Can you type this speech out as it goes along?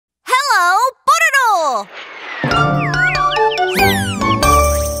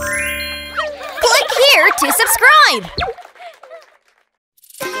to subscribe!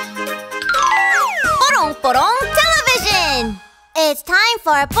 Porong Porong Television! It's time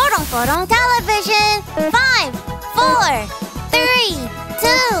for Porong Porong Television. 5, 4, 3,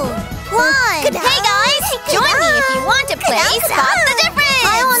 2, 1. Hey guys, join me if you want to play Spot the Difference!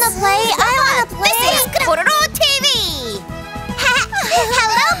 I wanna play. This is Pororo TV!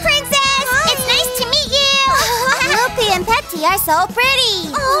 Hello, Princess! It's nice to meet you! Loopy and Petty are so pretty!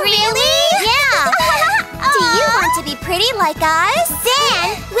 Oh, really? Yeah! Do you want to be pretty like us?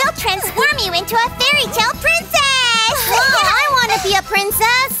 Then we'll transform you into a fairy tale princess! Whoa, I want to be a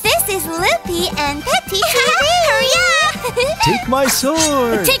princess! This is Loopy and Petty TV! Hurry up! Take my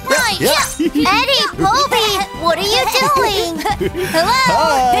sword! Take mine! Eddy, Poby, what are you doing? Hello!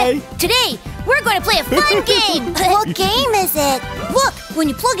 Hi! Today, we're going to play a fun game! What game is it? Look, when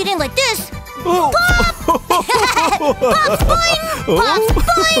you plug it in like this, Oh. Pop boing!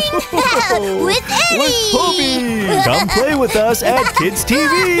 With Eddy! With Poby! Come play with us at Kids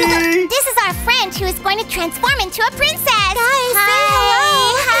TV! This is our friend who is going to transform into a princess! Guys,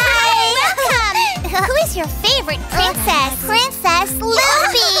 Hi! Welcome! Who is your favorite princess? Princess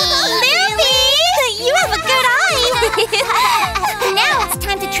Loopy! Loopy! You have a good eye! Now it's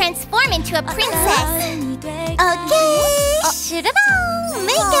time to transform into a princess! Okay!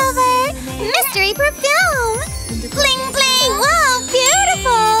 Makeover! Mystery perfume! Bling bling! Wow,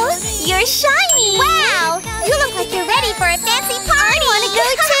 beautiful! You're shiny! Wow! You look like you're ready for a fancy party! I want to go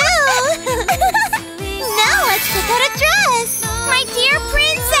too! Now let's pick out a dress! My dear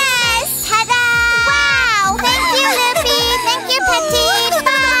princess! Ta-da! Wow! Thank you, Loopy! Thank you, Petty!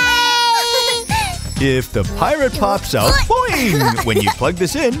 Bye! If the pirate pops out, boing! When you plug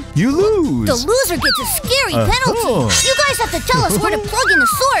this in, you lose! The loser gets a scary penalty! You guys have to tell us where to plug in the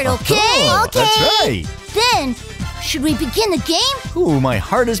sword, okay? Okay. That's right! Then, should we begin the game? Ooh, my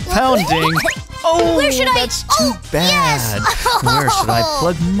heart is pounding! Oh, Where should I- that's too bad! yes. Where should I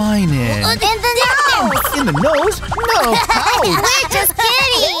plug mine in? In the nose! In the nose? No, ouch! We're just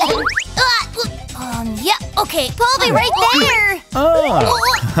kidding! Yeah, okay, Poby, right there!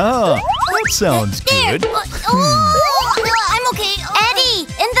 That sounds There! good. I'm okay. Eddie,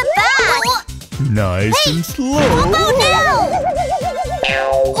 in the back! Nice and slow. How now?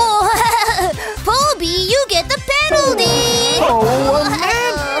 Poby, you get the penalty! Oh,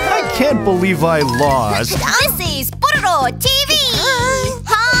 man! I can't believe I lost. This is Pororo TV!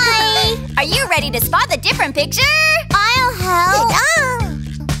 Hi! Are you ready to spot the different picture? I'll help!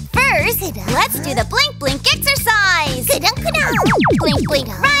 First, let's do the blink blink exercise! Blink blink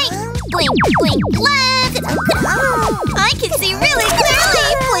right, blink blink left! I can see really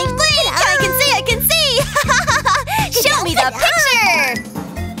clearly! Blink blink! I can see! Show me the picture!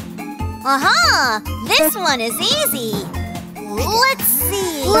 This one is easy! Let's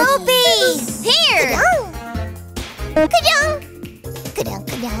see! Loopy! Here!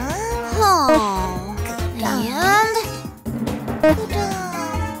 Oh, and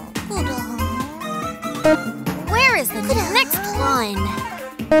where is the next one?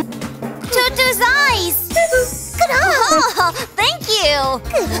 Tutu's eyes! Oh, thank you!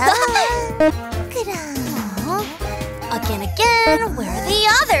 Again, where are the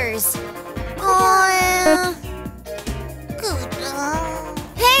others?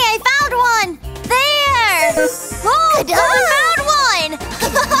 Hey, I found one! There! Oh, I found one!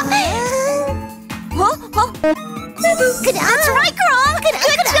 That's right, Crong! Good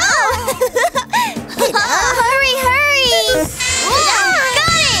job! Hurry!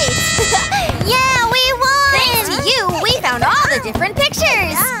 Got it! Yeah, we won! Thanks to you, we found all the different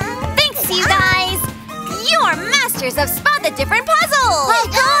pictures! Thanks, you guys! You're masters of Spot the Different puzzles!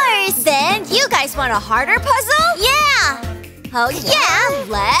 Of course! Then, you guys want a harder puzzle? Yeah! Oh yeah,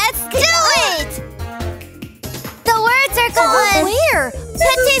 let's do it! The words are gone! Where?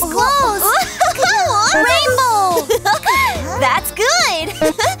 Petty's clothes! Rainbow! That's good!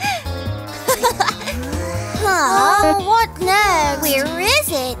 What next? Where is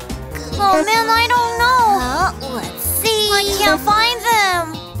it? Oh man, I don't know. Let's see. I can't find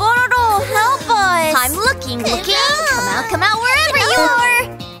them. Pororo, help us. I'm looking. Come out wherever you are.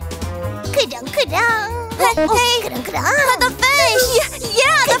 Hey, the fish.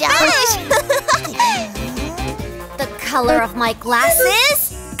 Yeah, the fish. The color of my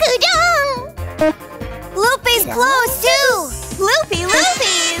glasses. Loopy's clothes too. Loopy's.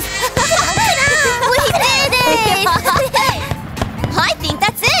 We did it. I think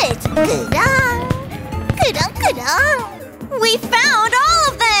that's it. We found all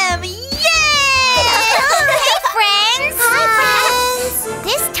of them. Yay! Hey, friends! Hi, friends!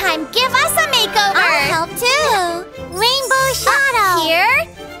 This time, give us a makeover! I'll help too! Rainbow shadow! Here?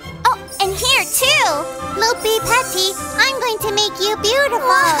 Oh, and here too. Loopy Petty, I'm going to make you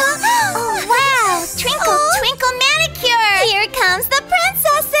beautiful. Oh, wow. Twinkle, twinkle manicure. Here comes the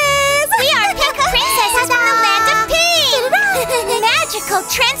princesses. We are pink princesses from the land of pink. Magical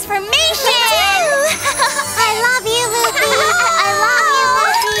transformation. I love you, Loopy. I love you,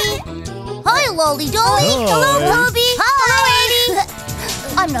 Petty. Hi, Lolly Dolly. Hello, Poby. Hello, Eddy.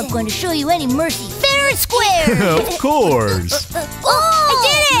 I'm not going to show you any mercy. Fair and square. Of course. I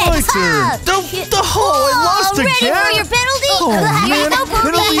did it! My turn. I lost Ready again. for your penalty? Oh, Here you man, go, Poby.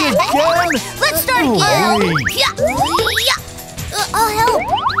 penalty again. Let's start Oh, again. wait. I'll help.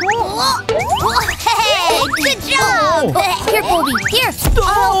 Hey, good job. Here, Poby, here.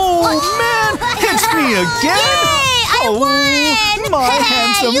 Oh, man. Hits me again. Yay, I won. My Hey,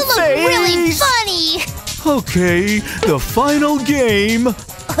 handsome you look face. really funny. Okay, the final game.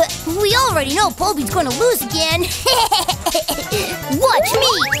 We already know Poby's going to lose again. Watch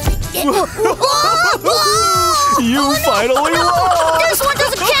me. You finally won. This one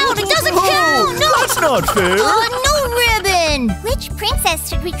doesn't count. It doesn't count. No. That's not fair. No ribbon. Which princess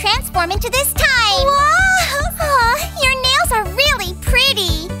should we transform into this time? Wow. Your nails are really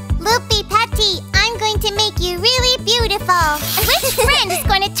pretty. Loopy Petty, I'm going to make you really beautiful. Which friend is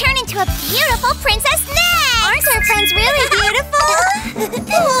going to turn into a beautiful princess next? Aren't our friends really beautiful?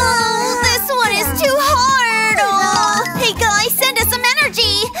 Oh, this one is too hard. Oh, hey guys, send us some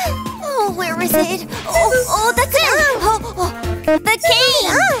energy. Oh, where is it? Oh, that's it. The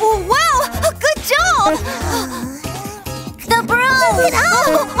cane. Oh, wow, good job. The broom.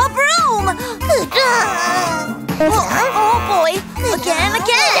 A broom. Oh boy, again.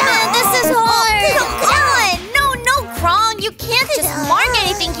 This is hard. Come on. No, Crong. You can't just mark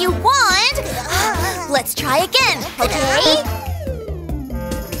anything you want. Let's try again, okay?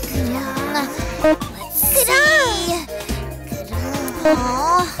 Let's see.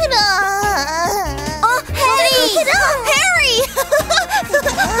 Oh, Harry!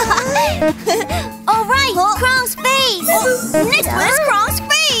 All right, Crong's face. Next one is Crong's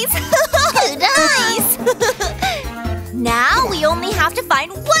face. Nice. Now we only have to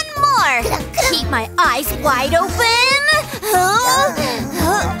find one more. Keep my eyes wide open.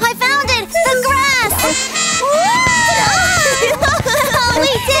 I found it. The grass.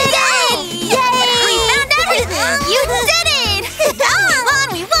 We did it! Yay! We found everything! You did it!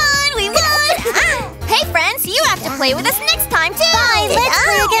 We won! Hey friends, you have to play with us next time too! Bye, let's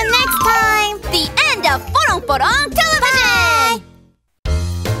play again next time. The end of Porong Porong Television!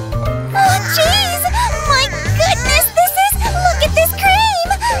 Oh, jeez! My goodness, look at this cream!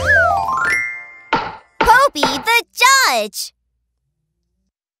 Poby the judge!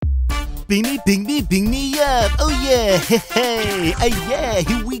 Bing me up. Oh yeah, hey, yeah,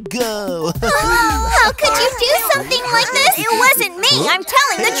 here we go. How could you do something like this? It wasn't me, I'm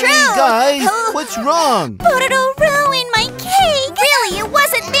telling the truth! Hey guys, what's wrong? Pororo ruined my cake! Really, it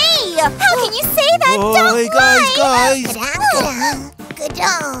wasn't me! How can you say that? Oh, Don't hey lie! guys. Good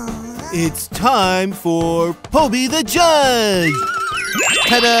job. It's time for Poby the Judge.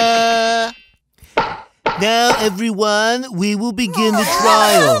 Ta-da! Now, everyone, we will begin the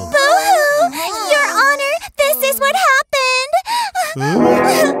trial. Boo-hoo! Your Honor, this is what happened.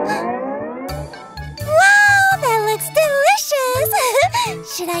 Wow, that looks delicious.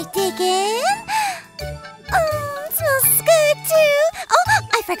 Should I dig in? It smells good too. Oh,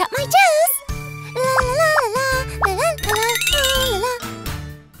 I forgot my juice. La la la la la la la la.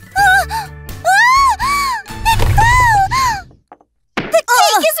 It fell. The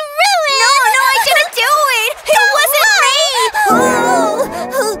cake is ruined. No, I didn't do it! It wasn't me!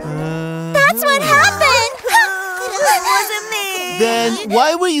 That's what happened. It wasn't me! Then, why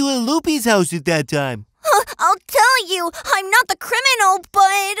were you at Loopy's house at that time? I'll tell you, I'm not the criminal,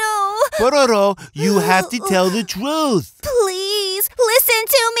 but... Pororo, you have to tell the truth. Please, listen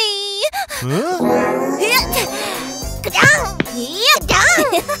to me! Huh? Boom!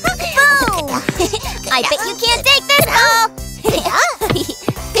 I bet you can't take this! Crong!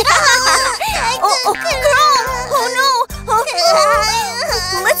 Oh no!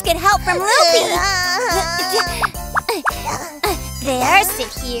 Let's get help from Loopy! There,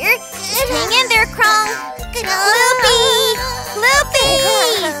 sit here. Just hang in there, Crong. Loopy!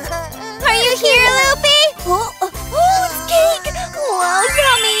 Are you here, Loopy? Oh, it's cake! Wow,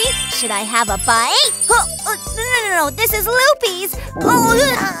 yummy! Should I have a bite? No, this is Loopy's.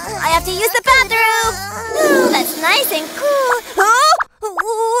 I have to use the bathroom. That's nice and cool.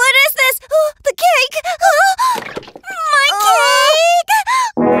 What is this? The cake! My cake!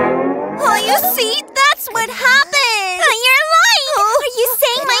 Oh, you see? That's what happened! You're lying! Are you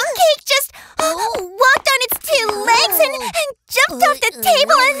saying my cake just walked on its two legs and jumped off the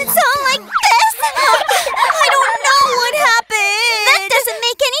table and it's all like this?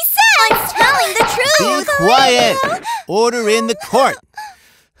 order in the court.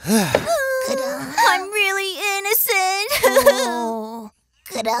 I'm really innocent.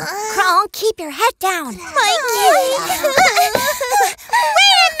 Crong, keep your head down. My cake.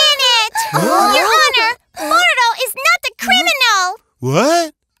 Wait a minute! Your Honor, Pororo is not the criminal.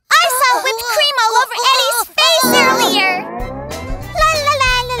 What? I saw whipped cream all over Eddy's face earlier. La la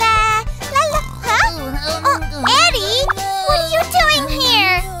la la la la la. Huh? Eddy, what are you doing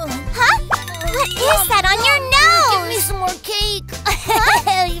here? Huh? What is that on your nose? Give me some more cake.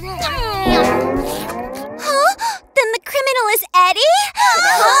 Huh? Then the criminal is Eddy?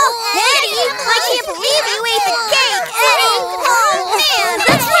 Eddy, I can't believe you ate the cake, Eddy. Oh, man,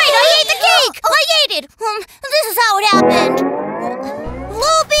 that's right, I ate the cake. I ate it. This is how it happened.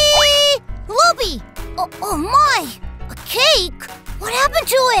 Loopy! Oh my! A cake? What happened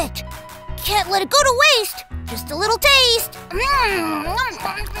to it? Can't let it go to waste. Just a little taste.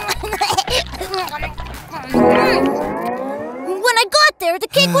 When I got there, the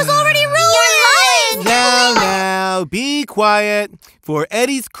cake was already ruined. Now, be quiet. For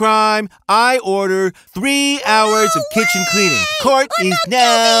Eddy's crime, I order 3 hours of kitchen cleaning. Court is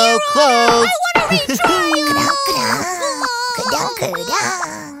now closed.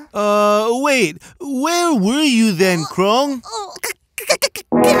 Wait. Where were you then, Crong? Oh, Crong!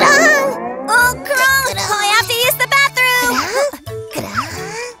 I have to use the bathroom.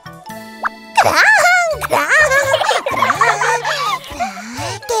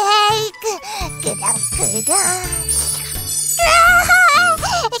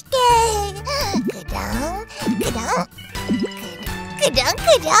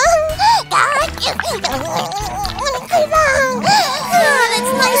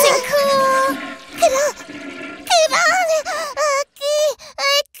 It's nice and cool.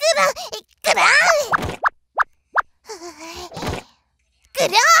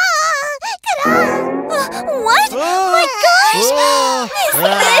 What? Oh my gosh!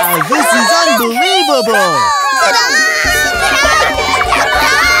 This is unbelievable!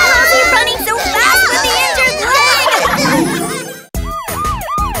 How's he running so fast with the injured leg?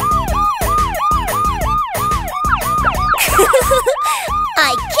 I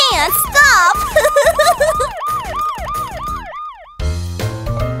can't stop!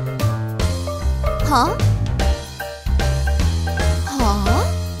 Huh?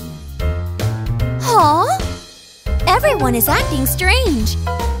 Everyone is acting strange.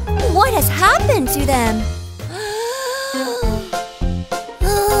 What has happened to them?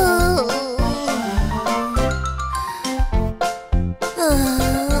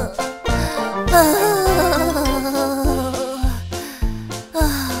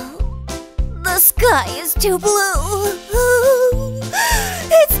 The sky is too blue.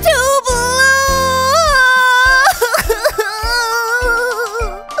 It's too blue.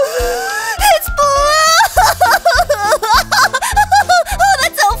 It's blue. Oh,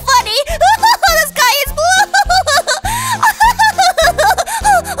 that's so funny. The sky is blue.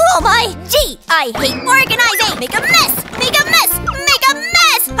 Oh my, gee, I hate organizing. Make a mess. Make a mess. Make a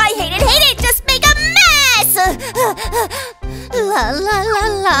mess. I hate it. Just make a mess. La la la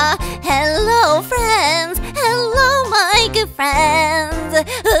la. Hello, friends. Hello, my good friends.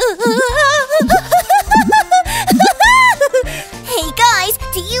 Hey guys,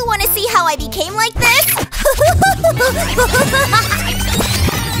 do you want to see how I became like this?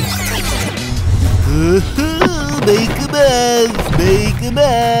 Make a mess, make a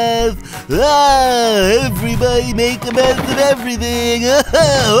mess. Everybody make a mess of everything.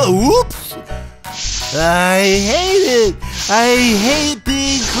 Whoops. I hate it. I hate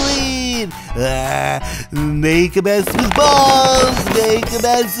being clean. Make a mess with balls. Make a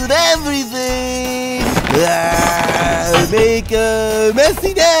mess of everything. Make a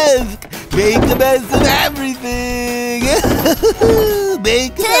messy desk. Make a mess of everything.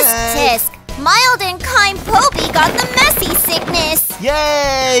 Make a mess. Tisk, mild and kind Poby got the messy sickness.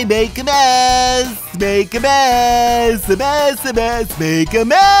 Yay! Make a mess! Make a mess! A mess, a mess! Make a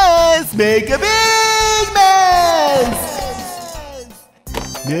mess! Make a big mess!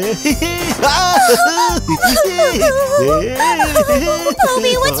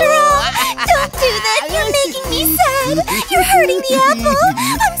 Poby, what's wrong? Don't do that. You're making me sad. You're hurting the apple.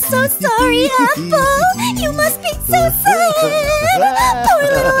 I'm so sorry, Apple. You must be so sad. Poor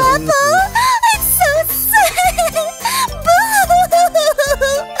little apple. I'm so sad.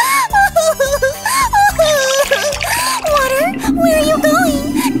 Water, where are you going?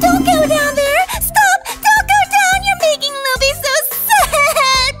 Don't go down there. Stop. Don't go down. You're making Loopy so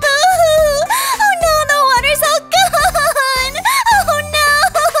sad. Boo. Oh no, the water's all gone. Oh no.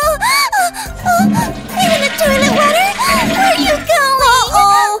 You're in the toilet water? Where are you going?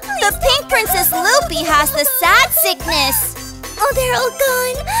 Uh-oh. The pink Princess Loopy has the sad sickness. so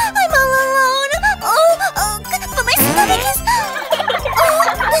gone. I'm all alone. But my stomach is...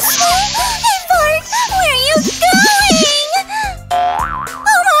 the snow! Hey, Bart! Where are you going?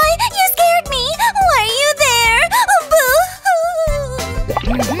 Oh my! You scared me! Why are you there? Boo-hoo!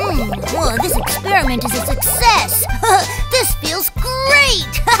 Well, this experiment is a success. This feels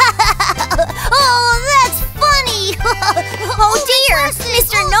great. Oh, that's funny. Oh dear,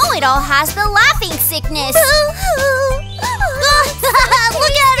 Mr. Know-It-All has the laughing sickness.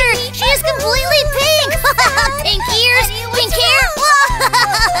 Look at her. She is completely pink. Pink ears, pink hair.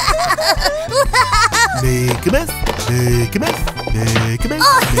 Make a mess, make a mess, make a mess.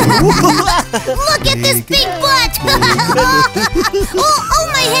 Look at this big butt. Oh,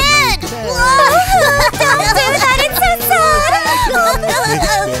 my head. Don't do that, it's so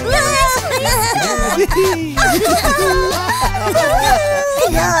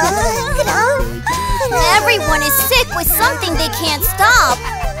Everyone is sick with something they can't stop.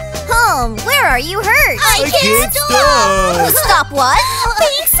 Where are you hurt? I can't stop. Stop what?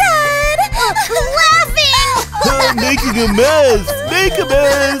 Being sad. Laughing. Making a mess, make a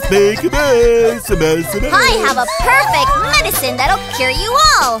mess, make a mess, a mess, a mess. I have a perfect medicine that'll cure you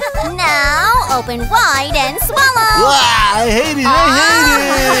all. Now open wide and swallow. I hate it, I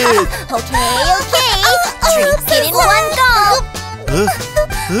hate it. Okay. Drink it in one gulp.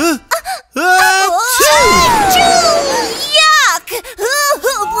 Yuck!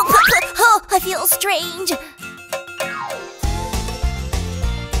 I feel strange.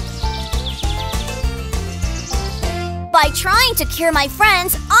 By trying to cure my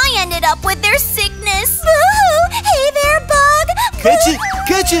friends, I ended up with their sickness. Hey there, Bug. Catch it,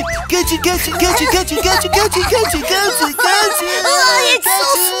 catch it, catch it, catch it, catch it, catch it, catch it, catch it, catch it, catch it, catch it. It's so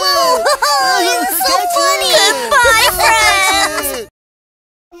slow. It's so funny. Goodbye, friends.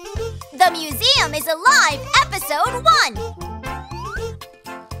 The museum is alive, episode 1.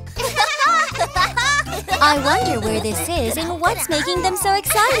 I wonder where this is and what's making them so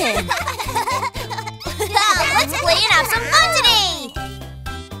excited. Let's play and have some fun today.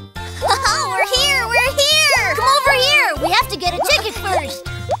 We're here. Come over here. We have to get a ticket first.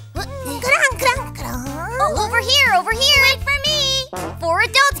 Over here. Wait for me. 4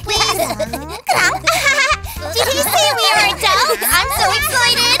 adults, please. Did he say we are adults? I'm so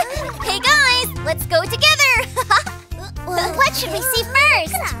excited. Hey guys, let's go together. What should we see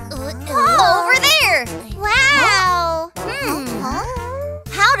first? Over there. Wow.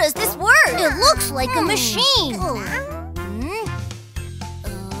 How does this work? It looks like a machine.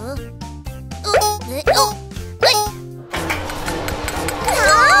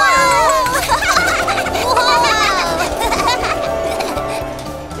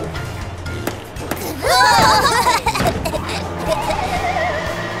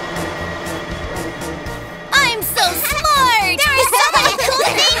 I'm so smart. There are so many cool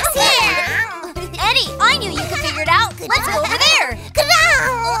things here. Eddie, I knew you could figure it out. Let's go over there.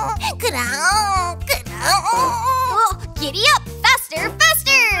 Giddy up! Faster!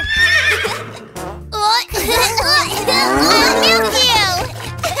 I'll milk you.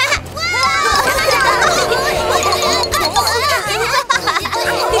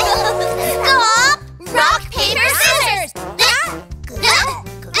 Stop! Rock, paper, scissors!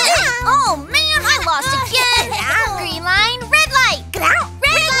 Oh man, I lost again! Green line, red light!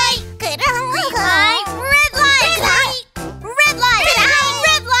 Red light! Green light, red light! Red light! Red light!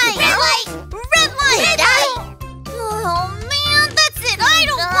 Red light! Oh man, that's it! I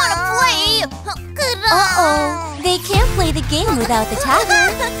don't want to play! Uh-oh. They can't play the game without the tagger.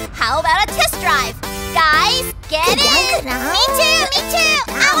 How about a test drive? Guys, get in! Me too!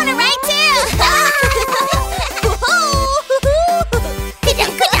 I want to ride too!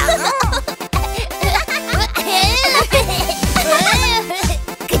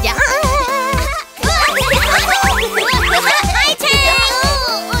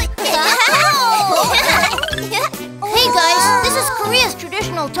 Hey guys, this is Korea's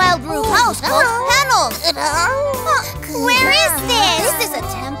traditional tiled roof house called panels. Where is this? Is this a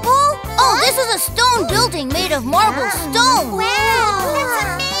temple? Oh, this is a stone building made of marble stone. Wow, that's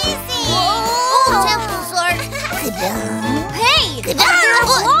amazing. Old temples are... Hey, there are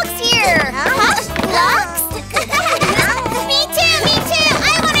blocks here. Blocks? Me too.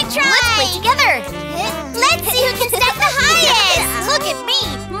 I want to try. Let's play together. Let's see who can stack the highest. Look at me.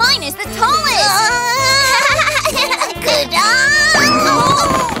 Mine is the tallest. Good on.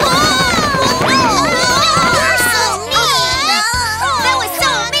 You're so mean. That was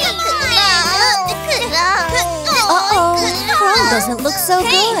so mean. Uh-oh. Crong doesn't look so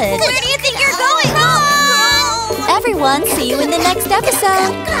good. Where do you think you're going? Everyone, see you in the next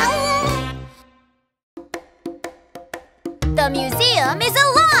episode. The museum museum is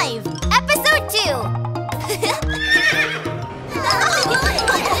alive! Episode 2!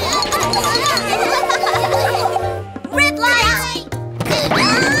 Red light!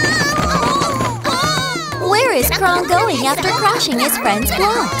 Where is Crong going after crashing his friend's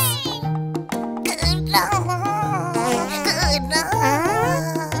blocks?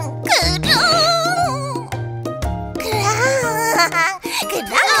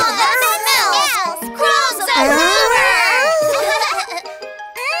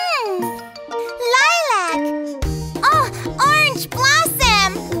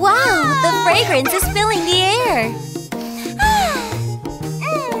 Fragrance is filling the air.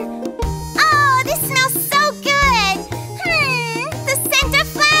 Oh, this smells so good. The scent of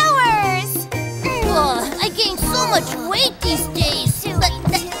flowers. I gained so much weight these days. My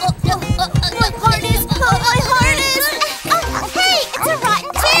harness. My harness. Hey, it's a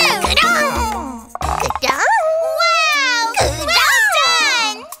rotten tube. Wow, well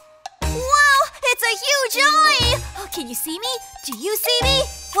done. Wow, it's a huge eye. Oh, can you see me? Do you see me?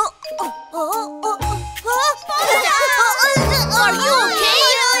 Are you okay?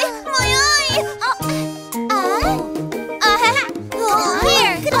 My eye!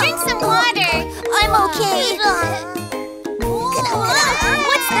 Here, drink some water. I'm okay.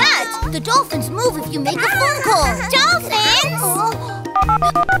 What's that? The dolphins move if you make a phone call. Dolphins?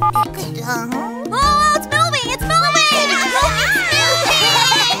 Oh, it's moving! It's moving!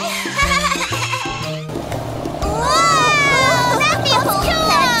 Whoa, that feels cool.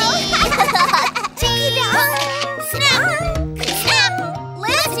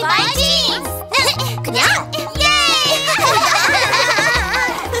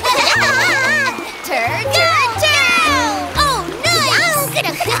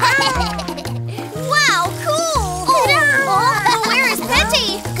 Wow, cool! Where is Petty?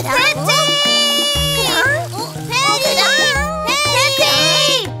 Petty!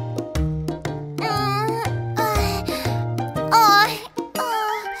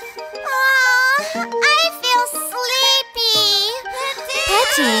 I feel sleepy.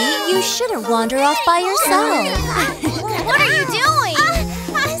 Petty, you shouldn't wander off by yourself. What are you doing?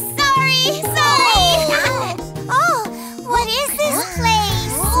 Sorry. Oh, what is this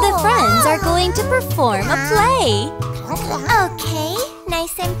place? The friends are going to perform a play. Okay,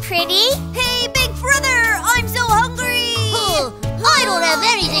 nice and pretty. Hey, big brother, I'm so hungry. I don't have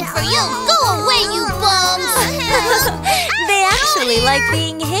anything for you. Go away, you bums. They actually like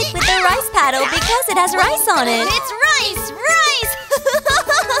being hit with the rice paddle because it has rice on it. It's rice, rice.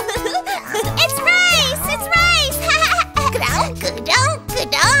 It's rice.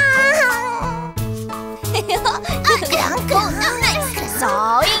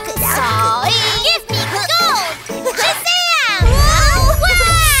 Sawing. Give me gold. Shazam!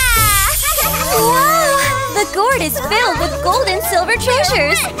 Wow! The gourd is filled with gold and silver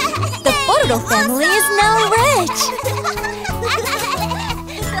treasures. The Pororo family is now rich.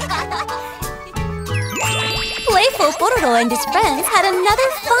 Playful Pororo and his friends had another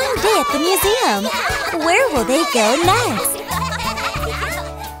fun day at the museum. Where will they go next?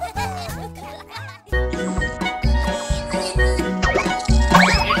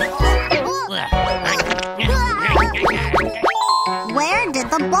 Where did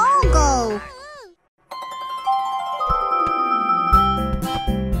the ball go?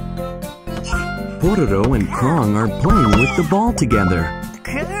 Pororo and Crong are playing with the ball together.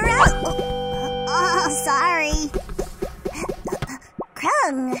 Oh, sorry.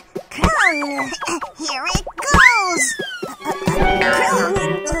 Crong, here it goes. Crong.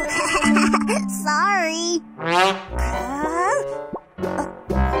 Sorry.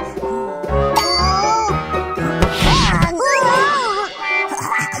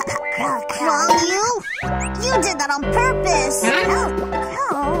 Crong, you did that on purpose.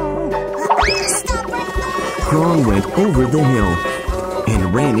 Stop right there. Crong went over the hill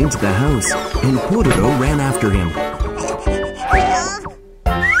and ran into the house, and Pororo ran after him.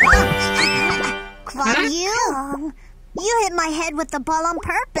 Crong, you hit my head with the ball on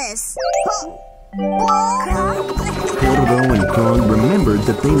purpose. Pororo and Crong remembered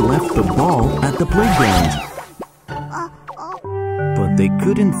that they left the ball at the playground. But they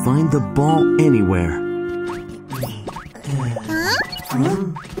couldn't find the ball anywhere.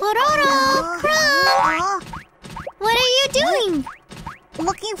 Pororo! Crong! What are you doing?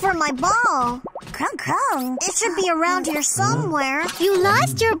 Looking for my ball. Crong. It should be around here somewhere. You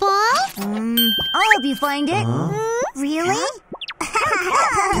lost your ball? I'll help you find it. Really?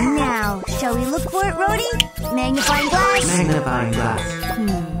 Now, shall we look for it, Rhodey? Magnifying glass? Magnifying glass.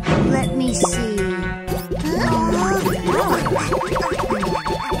 Let me see.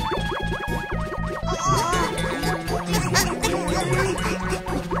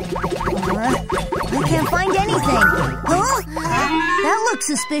 find anything. Huh? That looks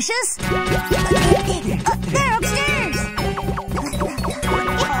suspicious. They're upstairs.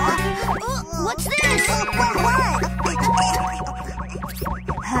 What's this? What?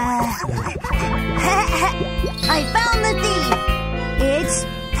 I found the thief. It's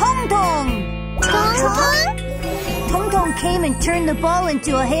Tong Tong. Tong Tong? Tong Tong came and turned the ball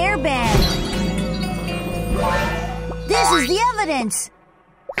into a hairband. This is the evidence.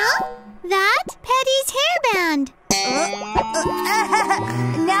 Huh? That? Petty's hairband.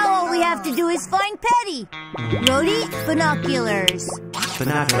 Now all we have to do is find Petty. Rhodey, binoculars.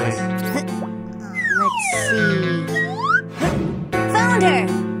 Binoculars. Let's see. Found her.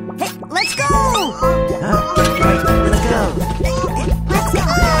 Hey, let's go. Right, let's go. Let's go.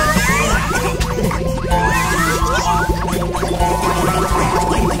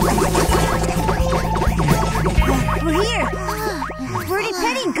 We're here. Where did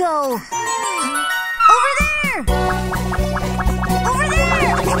Petty go? Over there. Over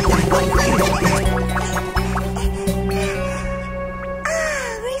there.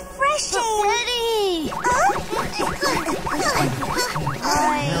 Refreshing. Petty.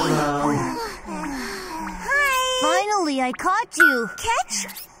 Hi. Finally, I caught you. Catch?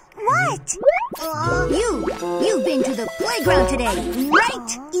 What? You've been to the playground today, right?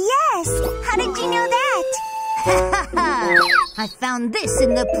 Yes. How did you know that? I found this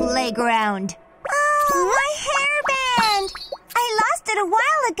in the playground. Oh, my hairband! I lost it a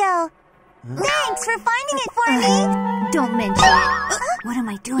while ago. Thanks for finding it for me. Don't mention it. What am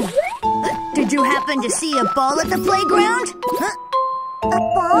I doing? Did you happen to see a ball at the playground? A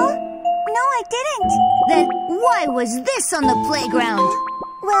ball? No, I didn't. Then why was this on the playground?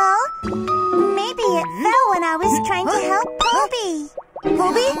 Well, maybe it fell when I was trying to help Poby.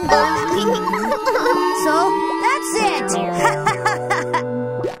 Poby? So, that's it.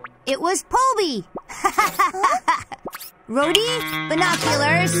 It was Poby. Rhodey,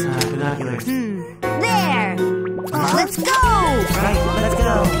 binoculars. Binoculars. There. Let's go. Right, let's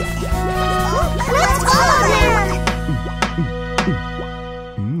go. Let's follow them.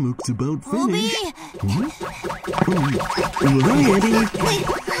 Looks about finished. Poby. Hi, Eddie.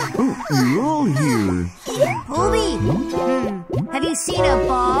 Oh, you're all here. Poby. Have you seen a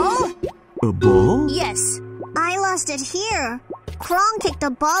ball? A ball? Yes. I lost it here. Crong kicked a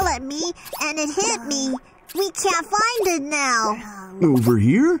ball at me and it hit me. We can't find it now. Over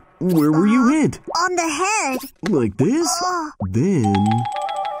here? Where were you hit? On the head. Like this? Then...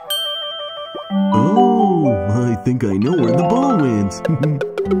 Oh, I think I know where the ball went.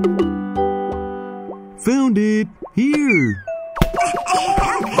 Found it. Here.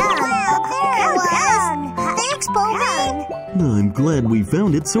 Thanks, Poby. I'm glad we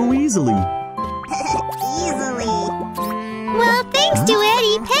found it so easily. Easily. Well, thanks to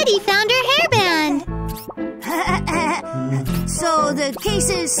Eddy, Petty found her hairband. So the case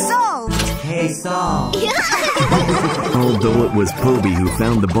is solved. Case solved. Although it was Poby who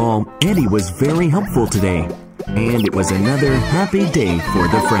found the ball, Eddy was very helpful today. And it was another happy day for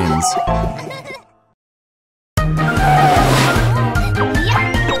the friends.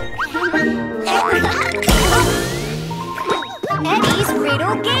 Eddy's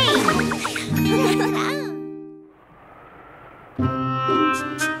riddle game.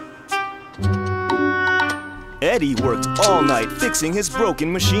 Eddy worked all night fixing his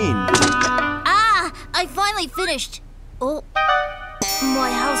broken machine. Ah, I finally finished. Oh,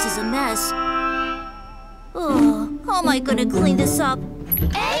 my house is a mess. Oh, how am I gonna clean this up?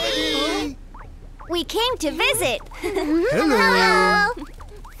 Eddy! We came to visit. Hello.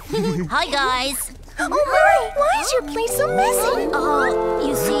 Hi, guys. Oh my, why is your place so messy?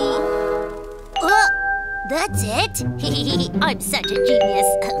 You see... that's it? I'm such a genius.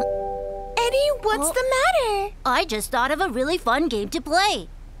 Eddy, what's the matter? I just thought of a really fun game to play.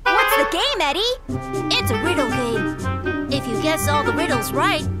 What's the game, Eddy? It's a riddle game. If you guess all the riddles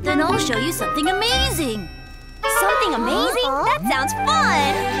right, then I'll show you something amazing. Something amazing? That sounds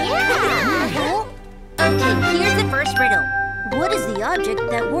fun! Yeah! Okay, here's the first riddle. What is the object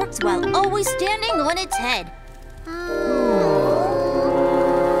that works while always standing on its head?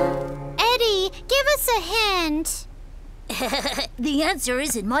 Eddy, give us a hint. The answer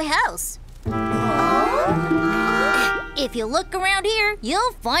is in my house. If you look around here,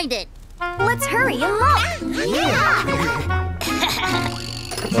 you'll find it. Let's hurry and look. Yeah!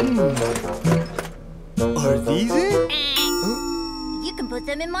 Are these it? You can put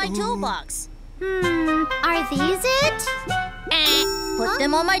them in my toolbox. Are these it? Put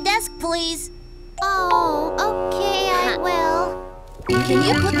them on my desk, please. Oh, okay, I will. Can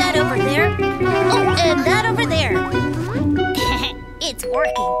you put that over there? Oh, and that over there. It's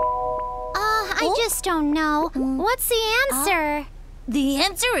working. I just don't know. What's the answer? The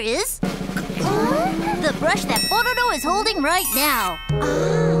answer is... the brush that Pororo is holding right now.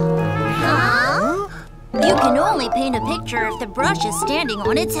 You can only paint a picture if the brush is standing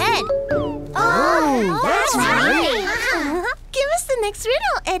on its head. That's right. Give us the next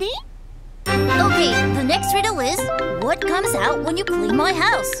riddle, Eddy. Okay, the next riddle is, what comes out when you clean my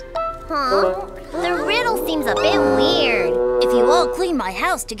house? The riddle seems a bit weird. If you all clean my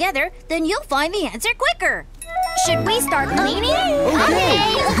house together, then you'll find the answer quicker. Should we start cleaning?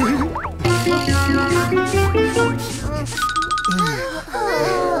 Okay.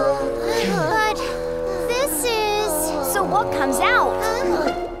 But this is... So what comes out?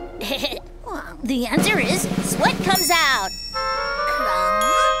 The answer is, sweat comes out.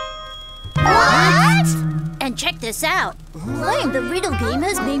 What? And check this out. Playing the riddle game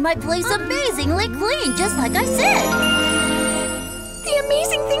has made my place amazingly clean, just like I said. The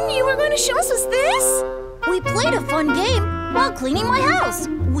amazing thing you were going to show us was this? We played a fun game while cleaning my house.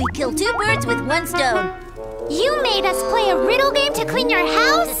 We killed 2 birds with 1 stone. You made us play a riddle game to clean your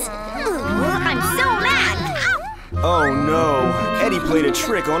house? I'm so mad. Oh no, Eddy played a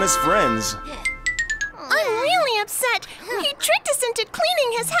trick on his friends. I'm really upset. He tricked us into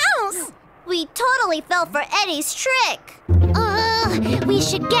cleaning his house. We totally fell for Eddy's trick. We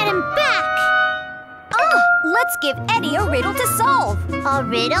should get him back. Let's give Eddy a riddle to solve. A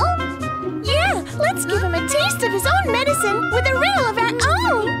riddle? Yeah, let's give him a taste of his own medicine with a riddle of our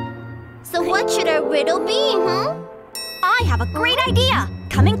own. So what should our riddle be, I have a great idea.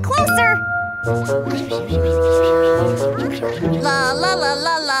 Coming closer. La la la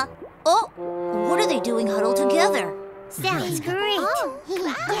la la. Oh, what are they doing huddled together? Sounds great. Oh,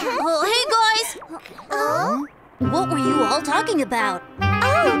 hey guys. What were you all talking about?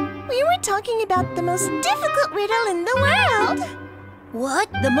 We were talking about the most difficult riddle in the world.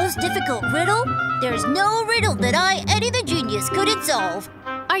 What? The most difficult riddle? There's no riddle that I, Eddy the Genius, couldn't solve.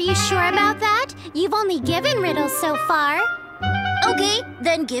 Are you sure about that? You've only given riddles so far. Okay,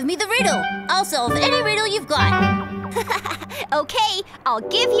 then give me the riddle. I'll solve any riddle you've got. Okay, I'll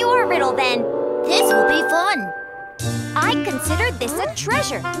give you a riddle then. This will be fun. I consider this a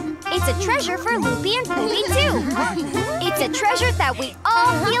treasure. It's a treasure for Loopy and Petty too. It's a treasure that we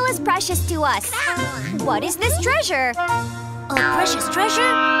all feel is precious to us. What is this treasure? A precious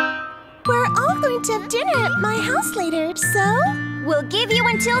treasure? We're all going to have dinner at my house later, so... We'll give you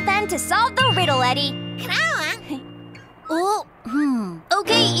until then to solve the riddle, Eddy.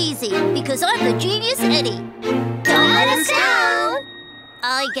 Okay, easy, because I'm the genius Eddy. Don't let us down!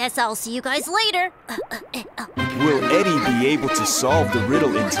 I guess I'll see you guys later. Will Eddy be able to solve the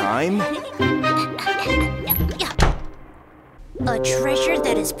riddle in time? A treasure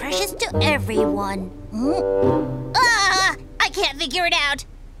that is precious to everyone. I can't figure it out.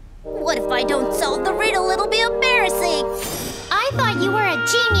 What if I don't solve the riddle? It'll be embarrassing. I thought you were a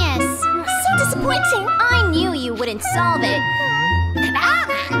genius. So disappointing. I knew you wouldn't solve it.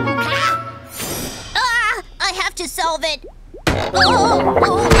 I have to solve it.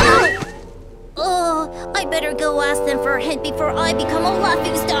 I better go ask them for a hint before I become a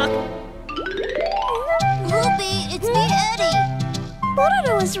laughingstock. Loopy, it's me, Eddy.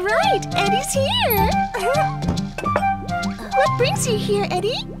 Pororo was right. Eddy's here. What brings you here,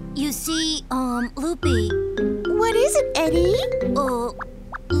 Eddy? You see, Loopy. What is it, Eddy?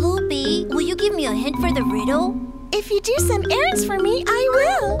 Loopy, will you give me a hint for the riddle? If you do some errands for me, I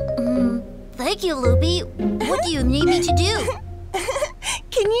will. Thank you, Loopy. What do you need me to do?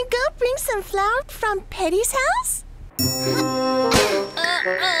 Can you go bring some flour from Petty's house?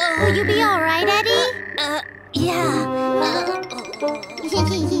 Will you be all right, Eddy? Yeah.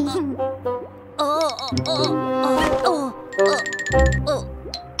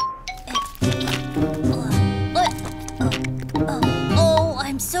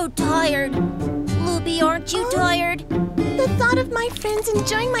 I'm so tired. Loopy, aren't you tired? The thought of my friends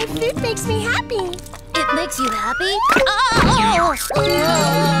enjoying my food makes me happy. It makes you happy? Here.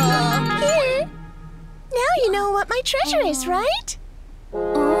 Now you know what my treasure is, right?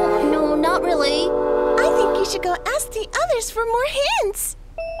 No, not really. I think you should go ask the others for more hints.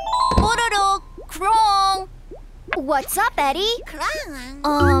 Pororo, Crong. What's up, Eddy?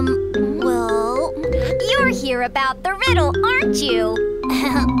 Well... You're here about the riddle, aren't you?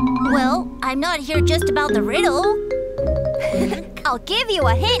 Well, I'm not here just about the riddle. I'll give you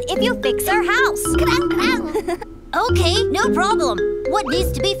a hint if you fix our house. Okay, no problem. What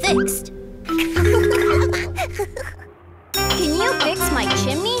needs to be fixed? Can you fix my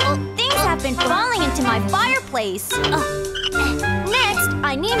chimney? Things have been falling into my fireplace. Next,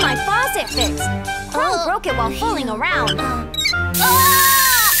 I need my faucet fixed. Crong broke it while fooling around.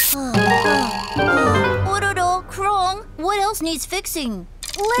 else needs fixing?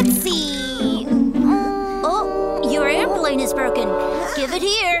 Let's see. Oh, your airplane is broken. Give it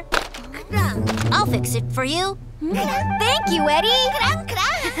here. I'll fix it for you. Thank you, Eddy.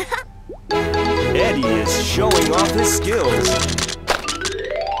 Eddy is showing off his skills.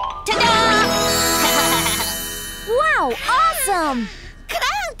 Ta-da! Wow, awesome.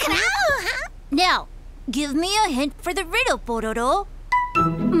 Now, give me a hint for the riddle, Pororo.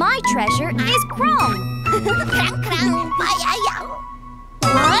 My treasure is Crong.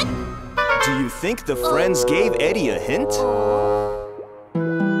 What? Do you think the friends gave Eddy a hint?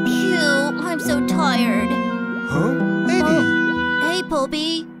 Phew, I'm so tired. Huh? Eddy! Hey,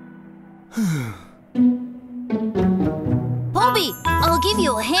 Poby. Poby, I'll give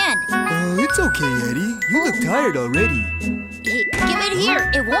you a hand. It's okay, Eddy. You look tired already. Give it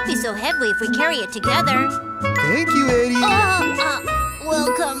here. It won't be so heavy if we carry it together. Thank you, Eddy.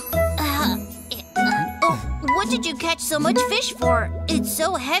 Welcome. What did you catch so much fish for? It's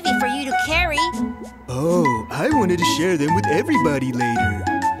so heavy for you to carry. Oh, I wanted to share them with everybody later.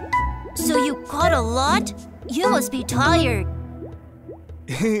 So you caught a lot? You must be tired.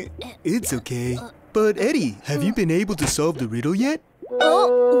 It's okay. But Eddy, have you been able to solve the riddle yet?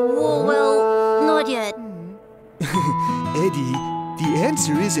 Oh, well, not yet. Eddie, the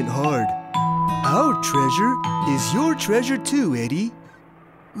answer isn't hard. Our treasure is your treasure too, Eddy.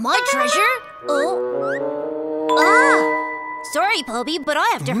 My treasure? Oh. Ah! Sorry, Poby, but I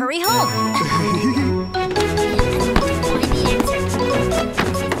have to hurry home.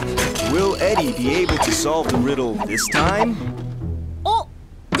 Will Eddy be able to solve the riddle this time? Oh,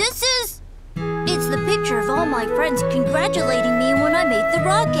 this is... It's the picture of all my friends congratulating me when I made the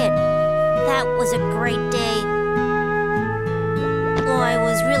rocket. That was a great day. Oh, I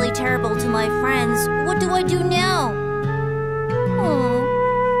was really terrible to my friends. What do I do now?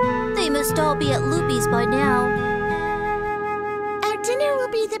 Oh, they must all be at Loopy's by now. Our dinner will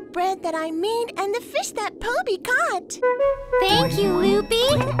be the bread that I made and the fish that Poby caught. Thank you,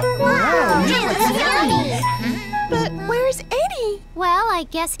 Loopy. Wow, it looks yummy. But where's Eddy? Well, I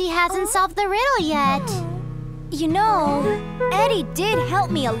guess he hasn't solved the riddle yet. You know, Eddy did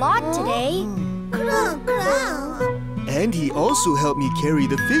help me a lot today. And he also helped me carry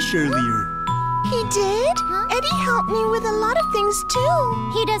the fish earlier. He did? Eddy helped me with a lot of things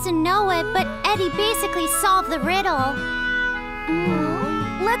too. He doesn't know it, but Eddy basically solved the riddle.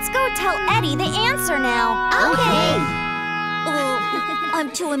 Let's go tell Eddy the answer now. Okay. Oh,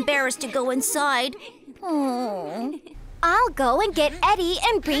 I'm too embarrassed to go inside. Oh. I'll go and get Eddy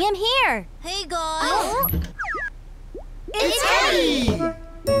and bring him here. Hey, guys. It's Eddy!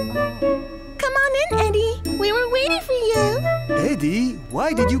 Come on in, Eddy. We were waiting for you. Eddy,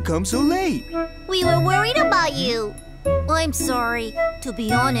 why did you come so late? We were worried about you. I'm sorry. To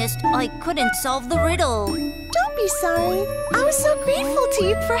be honest, I couldn't solve the riddle. Don't be sorry. I was so grateful to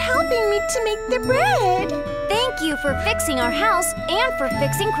you for helping me to make the bread. Thank you for fixing our house and for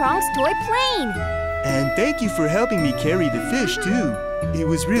fixing Crong's toy plane. And thank you for helping me carry the fish, too. It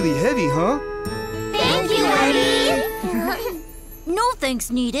was really heavy, huh? Thank you, Eddy. No thanks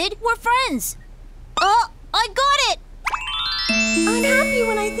needed. We're friends. Oh, I got it. I'm happy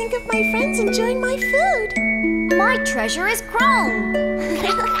when I think of my friends enjoying my food. My treasure is Crong.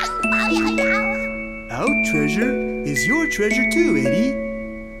 Our treasure is your treasure too, Eddy.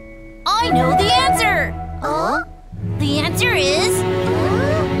 I know the answer. The answer is...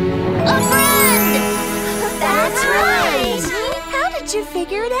 a friend! That's right. How did you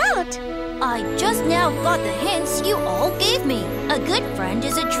figure it out? I just now got the hints you all gave me. A good friend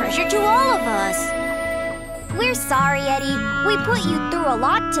is a treasure to all of us. We're sorry, Eddy. We put you through a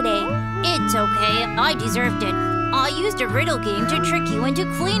lot today. It's okay. I deserved it. I used a riddle game to trick you into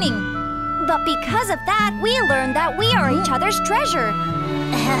cleaning. But because of that, we learned that we are each other's treasure.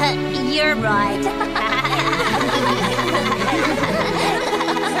 You're right.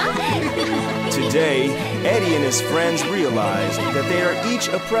 Today, Eddy and his friends realized that they are each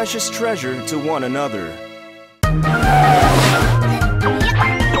a precious treasure to one another.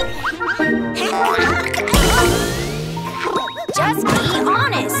 Just be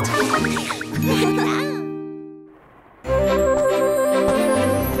honest.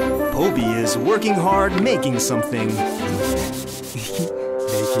 Poby is working hard making something.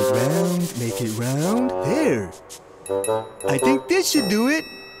 Make it round. There. I think this should do it.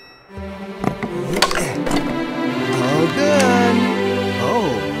 All done.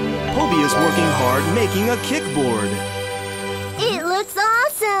 Oh, Poby is working hard making a kickboard. It looks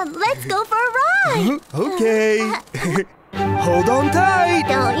awesome. Let's go for a ride. Okay. Hold on tight.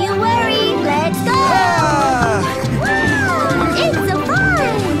 Don't you worry. Let's go. Ah! It's so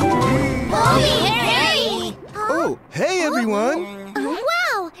fun. Poby, hey! Oh, hey everyone.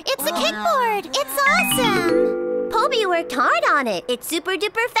 it. It's super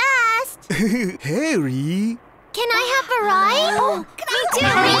duper fast. Harry. Can I have a ride? Oh,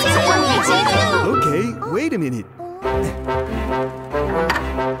 me too. Okay, wait a minute.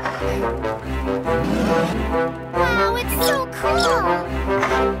 Wow, it's so cool.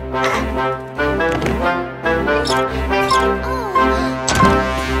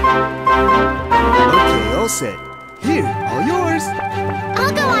 Okay, all set. Here, all yours.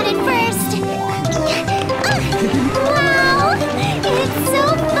 I'll go on it first. Wow, it's so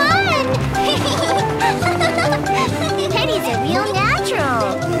fun. Teddy's a real natural.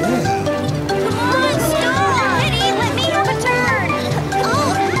 Yeah. Come on, stop. Teddy, let me have a turn.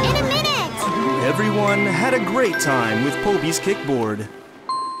 Oh, in a minute. Everyone had a great time with Poby's kickboard.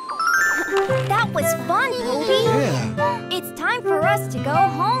 That was fun, Poby. Yeah. It's time for us to go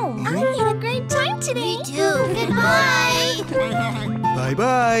home. I had a great time today. Me too. Goodbye.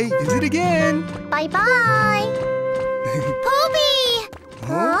 Bye-bye. Visit again. Bye-bye. Poby!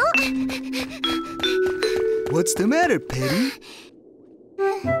 Huh? What's the matter, Petty?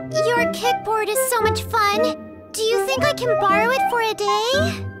 Your kickboard is so much fun. Do you think I can borrow it for a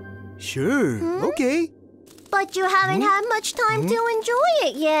day? Sure. Okay. But you haven't had much time to enjoy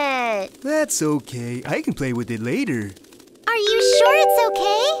it yet. That's okay. I can play with it later. Are you sure it's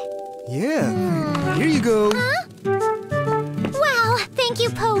okay? Yeah. Here you go. Huh? Wow, thank you,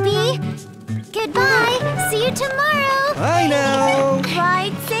 Poby. Goodbye. See you tomorrow. Bye now.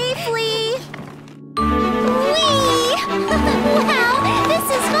 Ride safely. Whee! Wow, this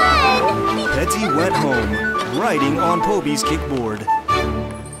is fun. Petty went home, riding on Poby's kickboard.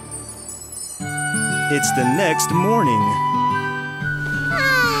 It's the next morning.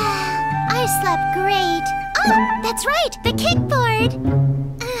 I slept great. Oh, that's right, the kickboard.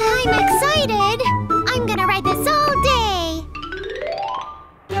 I'm excited. I'm gonna ride this all day.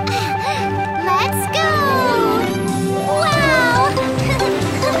 Let's go. Wow.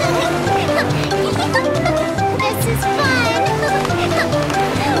 This is fun.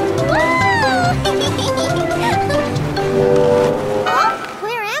 Woo! Oh,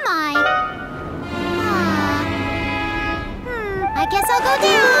 where am I? I guess I'll go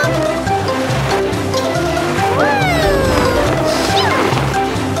down. Woo! Shoot!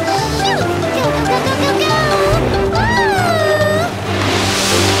 Shoot! Go, go, go, go, go, go!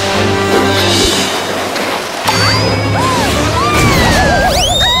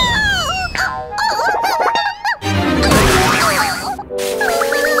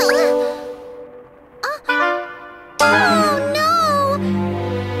 Oh no!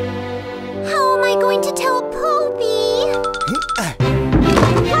 How am I going to tell Poby?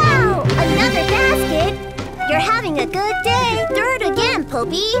 Wow! Another basket! You're having a good day. Throw it again,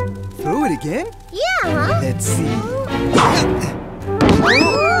 Poby. Throw it again? Yeah, huh? Let's see.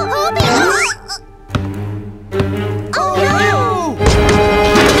 Poby! Oh no!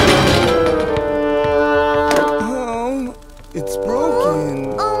 Oh, it's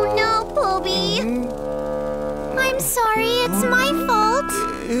broken. Oh no, Poby. I'm sorry, it's my fault.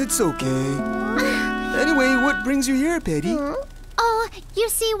 It's okay. Anyway, what brings you here, Petty? Oh, you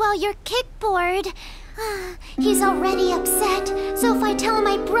see, well, your kickboard. He's already upset, so if I tell him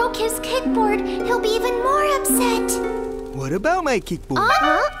I broke his kickboard, he'll be even more upset. What about my kickboard?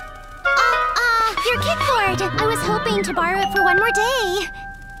 Your kickboard. I was hoping to borrow it for one more day.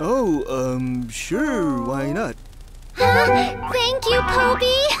 Oh, sure, why not? Thank you,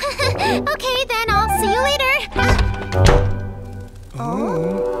 Poby. Okay, then I'll see you later.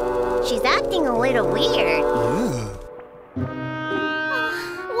 Oh. She's acting a little weird. Yeah.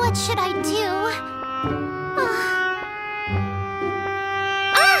 What should I do?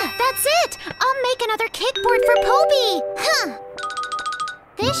 That's it! I'll make another kickboard for Poby.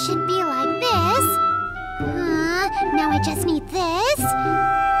 This should be like this. Now I just need this.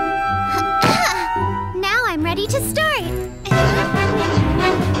 Now I'm ready to start.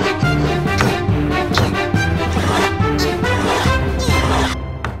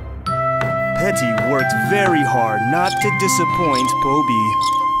 Petty worked very hard not to disappoint Poby.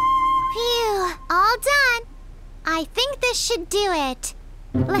 Phew, all done. I think this should do it.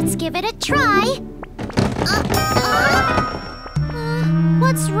 Let's give it a try.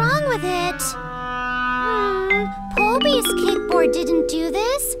 What's wrong with it? Poby's kickboard didn't do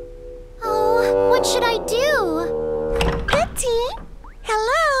this. Oh, what should I do? Petty?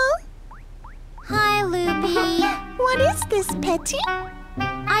 Hello? Hi, Loopy. What is this, Petty?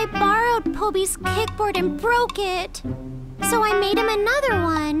 I borrowed Poby's kickboard and broke it. So I made him another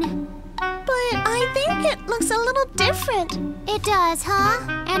one. But I think it looks a little different. It does, huh?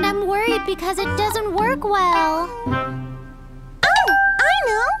 And I'm worried because it doesn't work well. Oh, I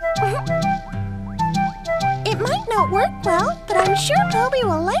know. It might not work well, but I'm sure Poby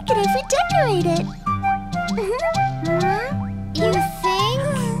will like it if we decorate it. You think?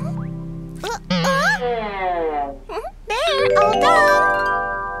 There, all done.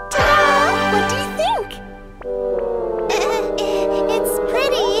 Ta-da! What do you think? It's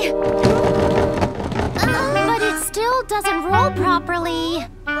pretty. But it still doesn't roll properly.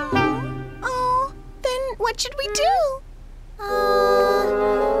 Oh, then what should we do?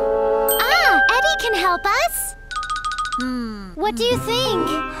 Eddy can help us. What do you think?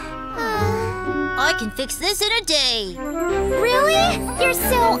 I can fix this in a day. Really? You're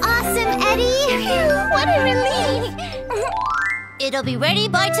so awesome, Eddy. What a relief. It'll be ready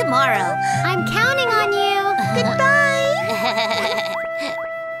by tomorrow. I'm counting on you. Goodbye.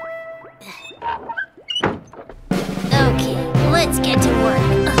 Okay, let's get to work.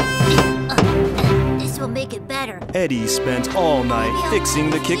 This will make it better. Eddy spent all night fixing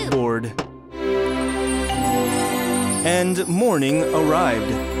the kickboard. And morning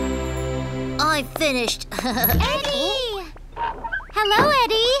arrived. I finished. Eddy! Hello,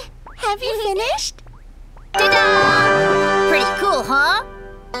 Eddy. Have you finished? Ta-da! Pretty cool, huh?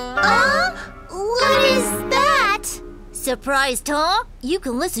 What is that? Surprised, huh? You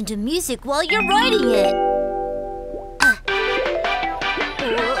can listen to music while you're writing it.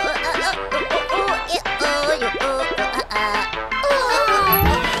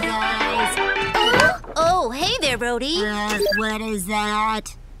 Oh, hey there, Brody. What is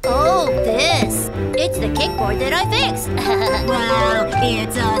that? Oh, this. It's the kickboard that I fixed. Wow,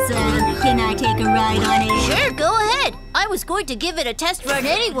 it's awesome. Can I take a ride on it? Sure, go ahead. I was going to give it a test run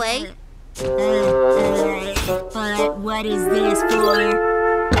anyway. But what is this for?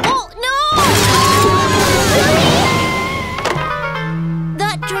 Oh, no!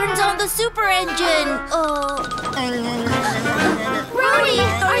 That turns on the super engine. Brody,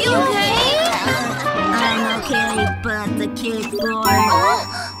 are you okay? I'm okay, but the kickboard.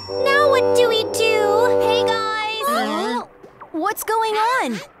 Now what do we do? Hey, guys. What's going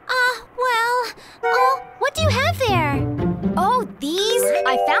on? What do you have there? Oh, these?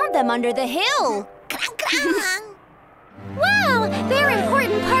 I found them under the hill. Wow, they're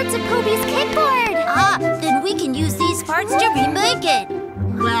important parts of Poby's kickboard. Then we can use these parts to remake it.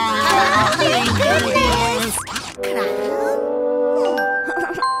 Wow, thank goodness.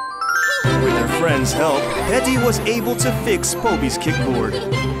 With her friend's help, Petty was able to fix Poby's kickboard.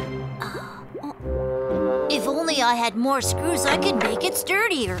 If only I had more screws, I could make it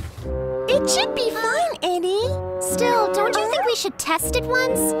sturdier. It should be fine, Eddy. Still, don't you think we should test it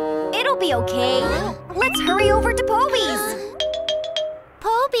once? It'll be okay. Let's hurry over to Poby's.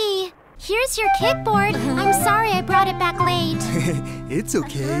 Poby, here's your kickboard. I'm sorry I brought it back late. It's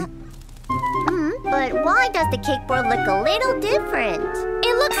okay. But why does the kickboard look a little different?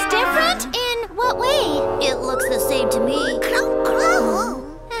 It looks different? In what way? It looks the same to me.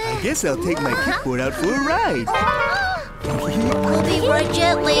 I guess I'll take my kickboard out for a ride. We'll be right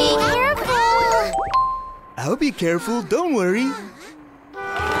gently. Careful! I'll be careful, don't worry.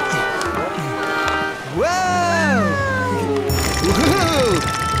 Wow! Whoa!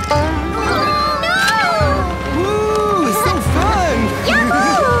 Woo! It's so fun!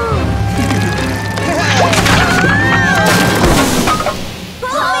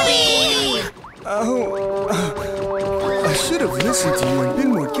 I should have listened to you and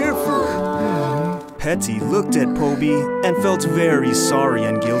been more careful. Petty looked at Poby and felt very sorry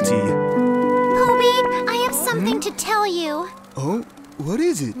and guilty. Poby, I have something to tell you. Oh, what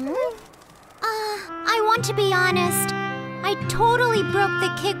is it? I want to be honest. I totally broke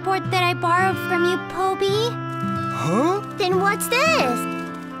the kickboard that I borrowed from you, Poby. Huh? Then what's this?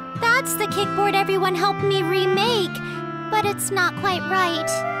 That's the kickboard everyone helped me remake, but it's not quite right.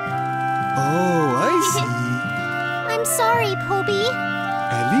 Oh, I see. I'm sorry, Poby.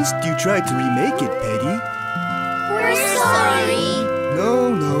 At least you tried to remake it, Petty. We're sorry.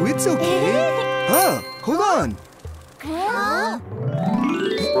 No, it's okay. Hold on.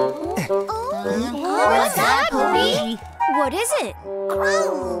 What's that, Poby? What is it?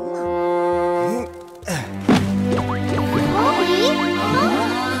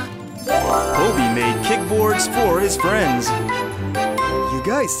 Poby made kickboards for his friends. You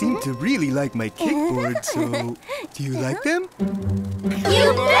guys seem to really like my kickboard, so do you like them?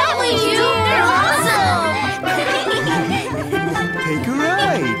 You bet we do! They're awesome! Take a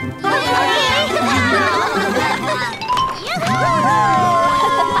ride.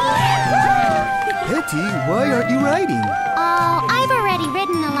 Petty, why aren't you riding? Oh, I've already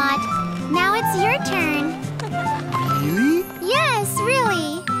ridden a lot. Now it's your turn. Really? Yes,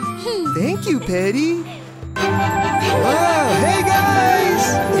 really. Thank you, Petty. Wow, hey guys!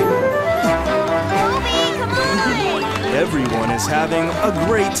 Poby, come on! Everyone is having a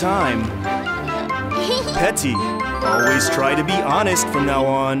great time. Petty, always try to be honest from now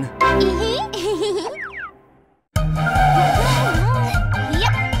on.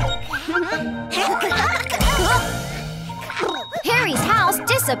 Harry's house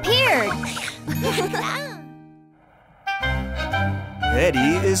disappeared.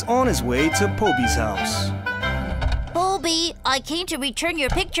 Eddy is on his way to Poby's house. Poby, I came to return your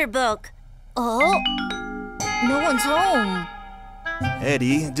picture book. Oh, no one's home.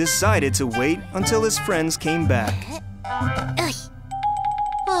 Eddy decided to wait until his friends came back.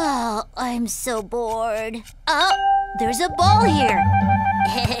 Oh, I'm so bored. Oh, there's a ball here.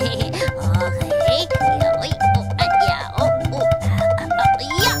 Okay.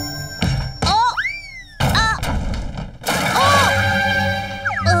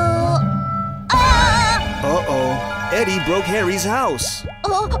 Uh-oh, Eddy broke Harry's house.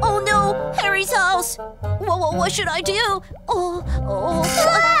 Oh no, Harry's house. What should I do? Oh.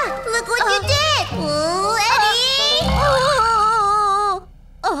 Look what you did! Eddie!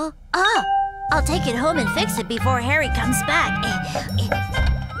 I'll take it home and fix it before Harry comes back.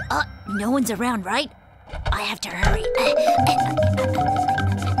 No one's around, right? I have to hurry.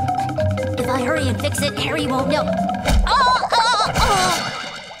 If I hurry and fix it, Harry won't know.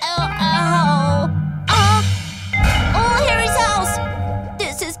 Harry's house!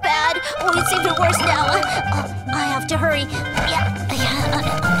 This is bad. Oh, it's even worse now. I have to hurry.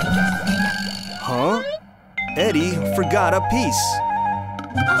 Huh? Eddy forgot a piece.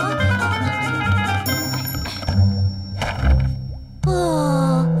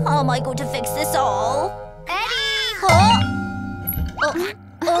 How am I going to fix this all? Eddy!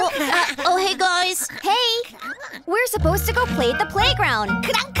 Oh, hey guys. Hey! We're supposed to go play at the playground.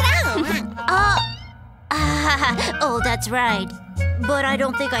 Oh, that's right. But I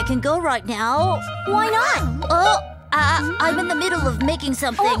don't think I can go right now. Why not? I'm in the middle of making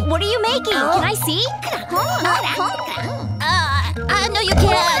something. Oh, what are you making? Can I see? No, you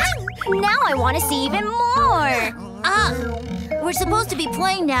can't. Now I want to see even more. We're supposed to be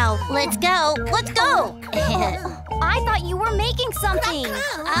playing now. Let's go. Let's go. I thought you were making something.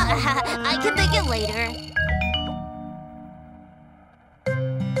 I can make it later.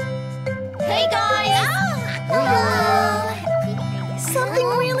 Hey, guys! Something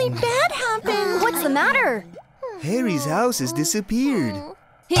really bad happened. What's the matter? Harry's house has disappeared.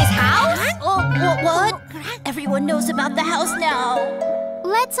 His house? Oh, what? Everyone knows about the house now.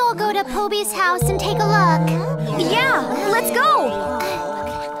 Let's all go to Poby's house and take a look. Yeah, let's go.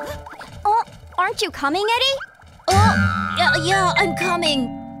 Oh, aren't you coming, Eddy? Oh, yeah, I'm coming.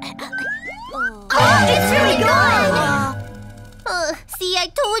 It's really good. See, I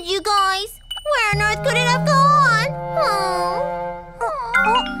told you guys. Where on earth could it have gone?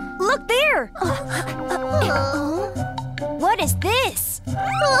 Look there. What is this?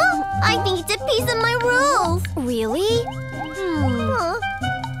 I think it's a piece of my roof. Really?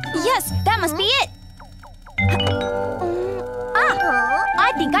 Yes, that must be it.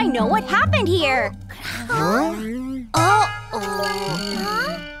 I think I know what happened here.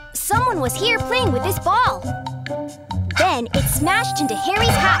 Someone was here playing with this ball. Then it smashed into Harry's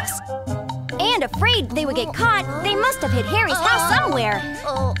house. And afraid they would get caught, they must have hit Harry's house somewhere.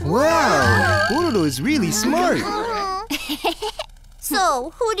 Wow, Pororo is really smart.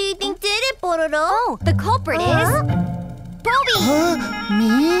 So, who do you think did it, Pororo? Oh, the culprit is... Poby! Huh?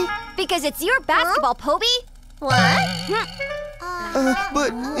 Me? Because it's your basketball, Poby. What?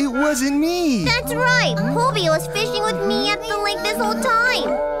 But it wasn't me. That's right. Poby was fishing with me at the lake this whole time.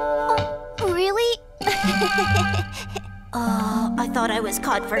 Really? I thought I was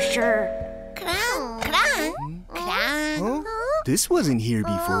caught for sure. Huh? This wasn't here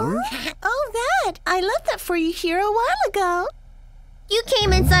before. Oh, that! I left that for you here a while ago. You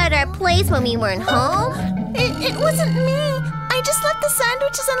came inside our place when we weren't home? It wasn't me. I just left the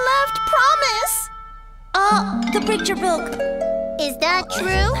sandwiches and left. Promise. The picture book. Is that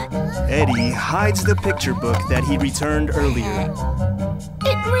true? Eddy hides the picture book that he returned earlier.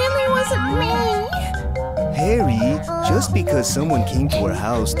 It really wasn't me. Harry, just because someone came to our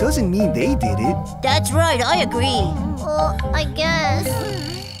house doesn't mean they did it. That's right, I agree. Well, I guess.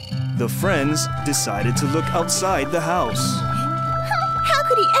 The friends decided to look outside the house. How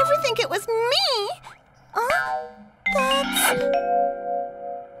could he ever think it was me? That's...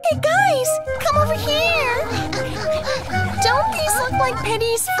 Hey guys, come over here. Don't these look like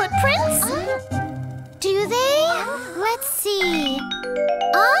Petty's footprints? Do they? Let's see.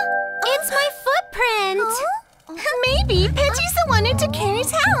 It's my footprint. Maybe Petty's the one who took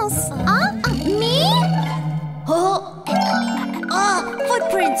Harry's house. Me?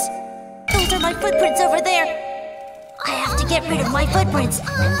 Footprints. Those are my footprints over there. get rid of my footprints.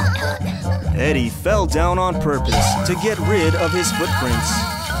 Eddy fell down on purpose to get rid of his footprints.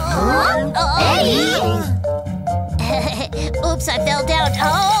 Eddy! Oops, I fell down.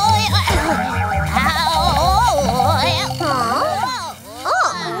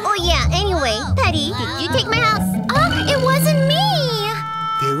 Oh yeah, anyway, Petty, did you take my house? It wasn't me!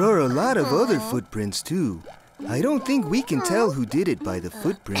 There are a lot of other footprints, too. I don't think we can tell who did it by the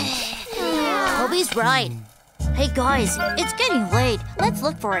footprints. Poby's right. Hey guys, it's getting late. Let's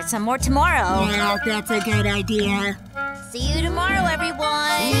look for it some more tomorrow. Yeah, that's a good idea. See you tomorrow, everyone.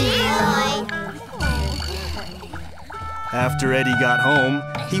 Bye. After Eddy got home,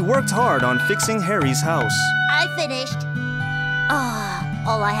 he worked hard on fixing Harry's house. I finished.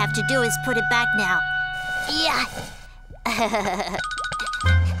 All I have to do is put it back now. Yeah.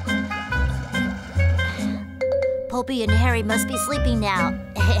 Poby and Harry must be sleeping now.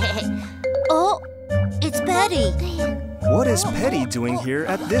 Oh, it's Petty. What is Petty doing here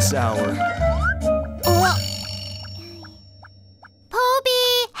at this hour?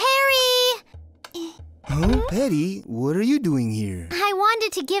 Poby! Harry! Huh? Petty, what are you doing here? I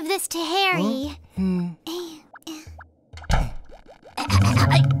wanted to give this to Harry.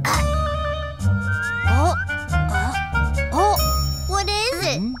 What is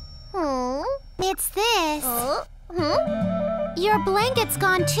it? It's this. Your blanket's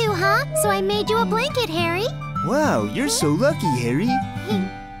gone too, huh? So I made you a blanket, Harry. Wow, you're so lucky, Harry.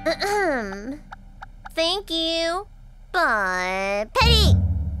 Thank you. But, Petty!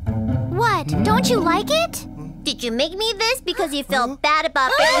 What? Don't you like it? Did you make me this because you felt bad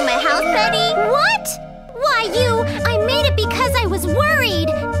about fixing my house, Petty? What? Why, I made it because I was worried.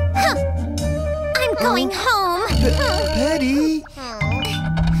 I'm going home. Petty!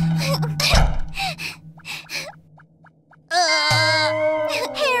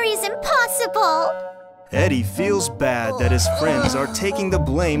 Harry's impossible. Eddy feels bad that his friends are taking the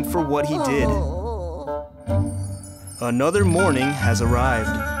blame for what he did. Another morning has arrived.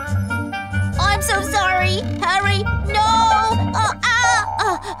 I'm so sorry, Harry. No!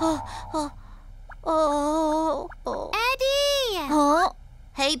 Eddie! Huh?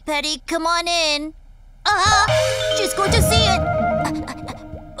 Hey, Petty, come on in. She's going to see it.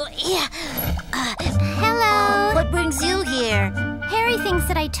 Yeah. Hello. What brings you here? Harry thinks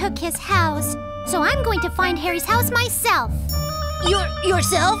that I took his house, so I'm going to find Harry's house myself.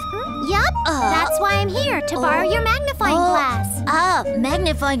 Yourself? Yup. That's why I'm here, to borrow your magnifying glass.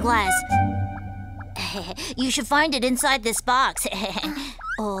 Magnifying glass. You should find it inside this box.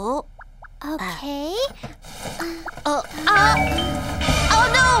 Oh. Okay. Oh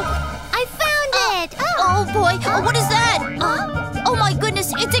no! I found it! Oh boy, what is that? Oh my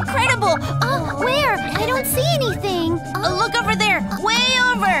goodness, it's incredible! Where? I don't see anything. Look over there, way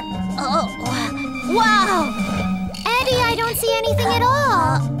over! Wow! Eddie, I don't see anything at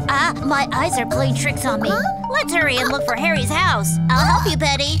all. My eyes are playing tricks on me. Let's hurry and look for Harry's house. I'll help you,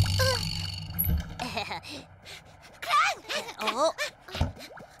 Petty.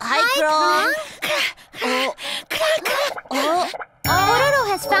 Hi, Crong. Pororo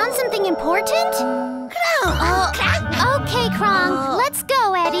has found something important? Okay, Crong. Let's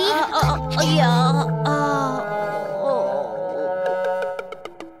go, Eddie.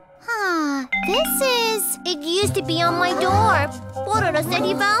 It used to be on my door. Pororo said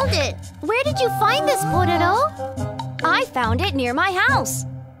he found it. Where did you find this, Pororo? I found it near my house.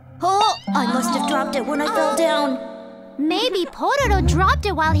 I must have dropped it when I fell down. Maybe Pororo dropped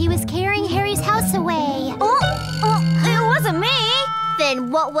it while he was carrying Harry's house away. It wasn't me. Then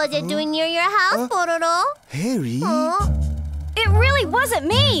what was it doing near your house, Pororo? Harry? It really wasn't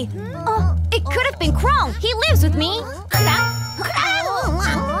me. It could have been Crong. He lives with me.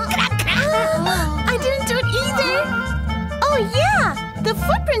 I didn't do it either. Oh, yeah! The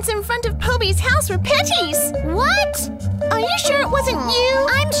footprints in front of Poby's house were Petty's. What? Are you sure it wasn't you?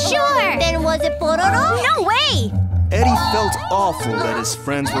 I'm sure. Then was it Pororo? No way. Eddy felt awful that his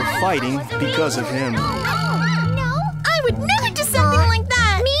friends were fighting because of him. No. I would never do something like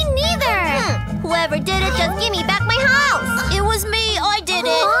that. Me neither. Whoever did it, just give me back my house. It was me. I did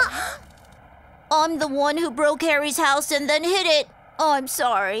it. I'm the one who broke Harry's house and then hid it. I'm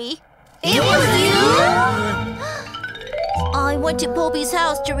sorry. It was you? I went to Poby's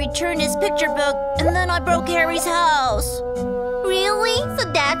house to return his picture book, and then I broke Harry's house. Really? So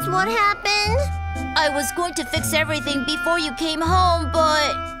that's what happened? I was going to fix everything before you came home,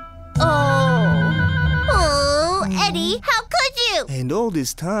 but... Oh, Eddie, how could you? And all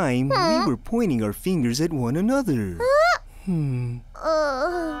this time, we were pointing our fingers at one another.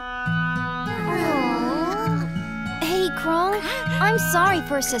 Hey, Crong. I'm sorry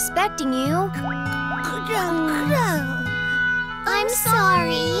for suspecting you. I'm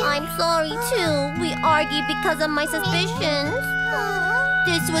sorry. I'm sorry too. We argued because of my suspicions.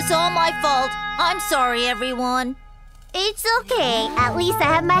 This was all my fault. I'm sorry, everyone. It's okay. At least I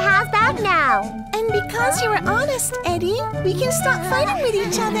have my house back now. And because you were honest, Eddy, we can stop fighting with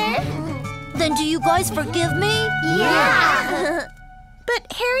each other. Then do you guys forgive me? Yeah.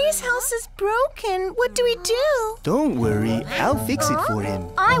 But Harry's house is broken. What do we do? Don't worry, I'll fix it for him.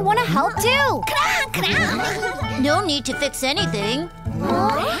 I want to help too. No need to fix anything.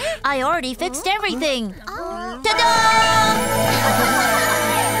 I already fixed everything. Ta-da!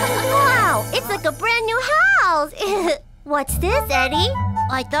 Wow, it's like a brand new house. What's this, Eddy?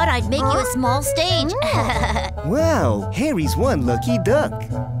 I thought I'd make you a small stage. Wow, Harry's one lucky duck.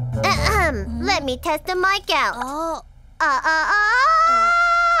 Let me test the mic out. Oh.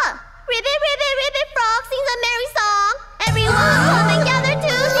 Ribbit, ribbit, ribbit, frog sings a merry song. Everyone come and gather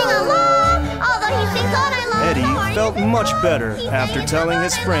to sing along. Although he sings all night long. Eddie felt much better after telling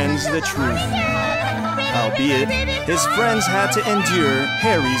his friends the truth. Albeit, his friends had to endure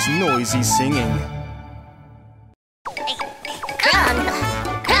Harry's noisy singing.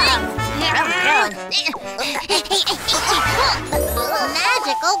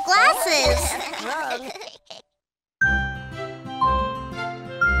 Magical glasses.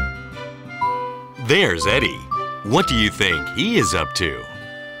 There's Eddie. What do you think he is up to?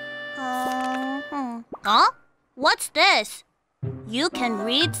 Huh? What's this? You can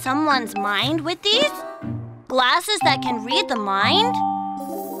read someone's mind with these? Glasses that can read the mind?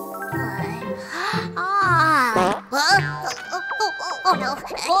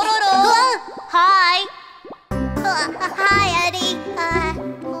 Pororo! Hi! Hi, Eddy.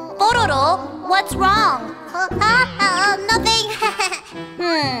 Pororo, what's wrong? Nothing.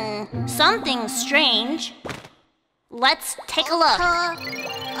 Something strange. Let's take a look.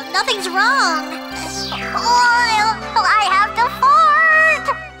 Nothing's wrong. I have to fart.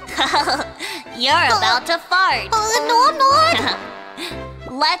 You're about to fart. No, I'm not.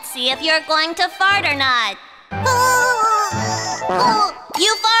 Let's see if you're going to fart or not.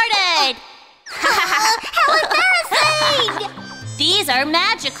 You farted! How embarrassing! These are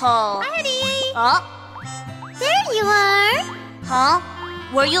magical. Eddy. Oh, There you are. huh?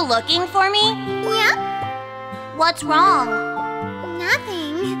 Were you looking for me? Yep. What's wrong?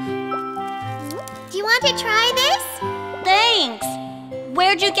 Nothing. Do you want to try this? Thanks.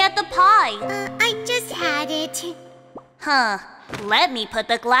 Where'd you get the pie? I just had it. Huh. Let me put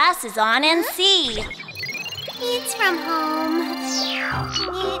the glasses on and see. It's from home.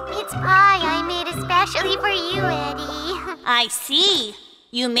 It's pie I made especially for you, Eddy. I see.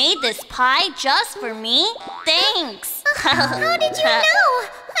 You made this pie just for me? Thanks. How did you know?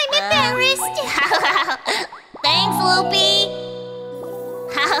 I'm embarrassed. Thanks, Loopy.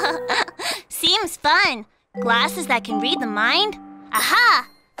 Seems fun. Glasses that can read the mind? Aha!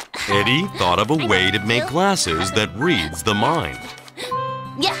 Eddie thought of a way to make glasses that reads the mind.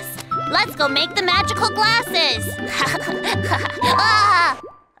 Yes! Let's go make the magical glasses! Ah!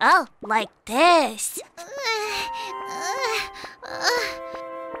 Oh, like this.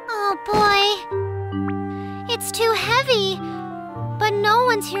 Oh, boy. It's too heavy. But no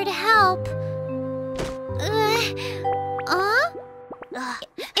one's here to help.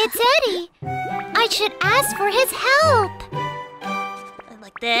 It's Eddy. I should ask for his help.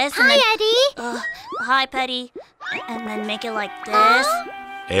 Like this. Hi, and then, Eddy. hi, Petty. And then make it like this.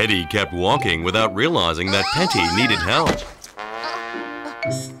 Eddie kept walking without realizing that Petty needed help.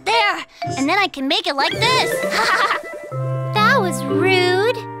 There! And then I can make it like this. That was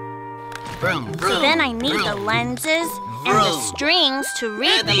rude. So then I need the lenses and the strings to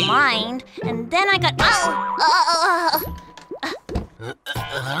read the mind. And then I got...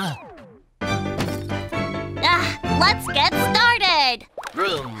 let's get started.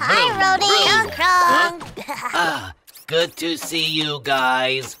 Hi, Rody. Crong. Good to see you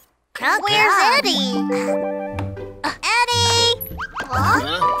guys. Where's Eddy? Eddy!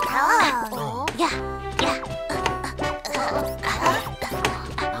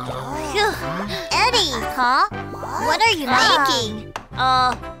 Eddy! Huh? What are you making?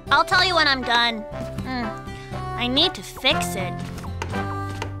 I'll tell you when I'm done. I need to fix it.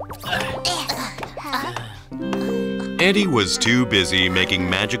 Eddie was too busy making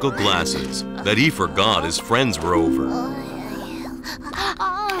magical glasses that he forgot his friends were over.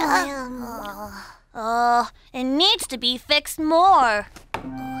 It needs to be fixed more.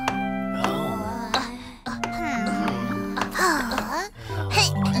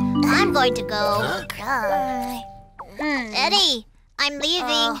 I'm going to go. Eddy, I'm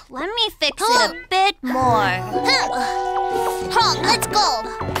leaving. Let me fix it a bit more. Let's go.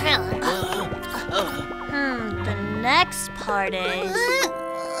 The next part is...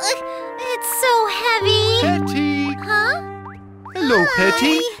 It's so heavy. Petty! Huh? Hello,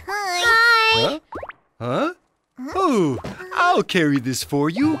 Petty. Hi. Huh? Oh, I'll carry this for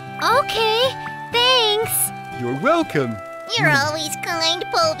you. Okay, thanks. You're welcome. You're always kind,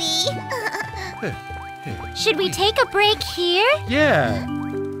 Poby. Should we take a break here? Yeah.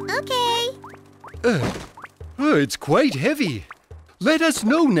 Okay. It's quite heavy. Let us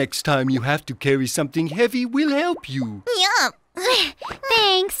know next time you have to carry something heavy. We'll help you. Yup.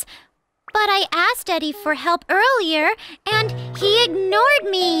 Thanks. But I asked Eddy for help earlier, and he ignored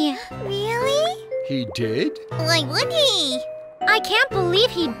me. Really? He did? Why would he? I can't believe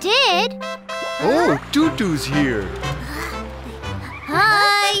he did. Oh, Tutu's here.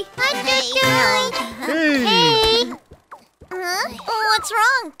 Hi. Hi, Tutu. Hey. Hey. Huh? What's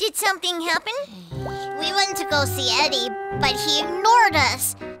wrong? Did something happen? We went to go see Eddy, but he ignored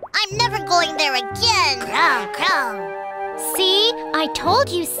us. I'm never going there again. Crong, crong. See? I told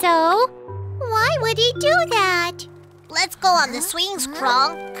you so. Why would he do that? Let's go on the swings,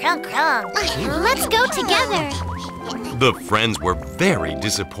 Crong. Crong, crong. Let's go together. The friends were very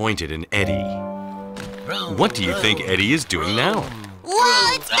disappointed in Eddy. What do you think Eddy is doing now?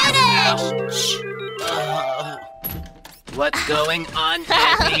 Whoa, it's finished! What's going on,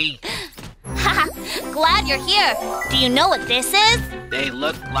 Eddy? Glad you're here. Do you know what this is? They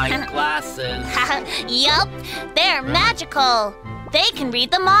look like glasses. Yup, they're magical. They can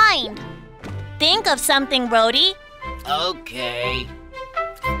read the mind. Think of something, Rhodey. Okay.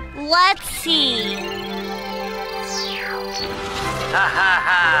 Let's see. Ha ha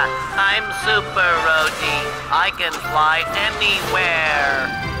ha! I'm Super Rhodey. I can fly anywhere.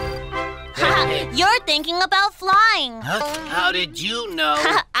 You're thinking about flying. Huh? How did you know?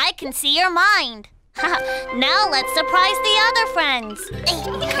 I can see your mind. Now let's surprise the other friends.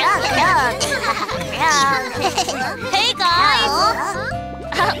 Hey guys!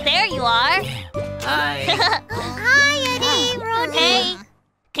 There you are. Hi. Hi, Eddy, Rhodey. Hey,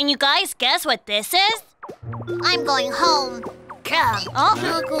 can you guys guess what this is? I'm going home.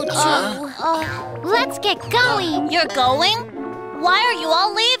 I'll go too. Let's get going. You're going? Why are you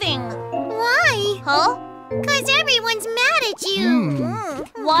all leaving? Why? Huh? 'Cause everyone's mad at you.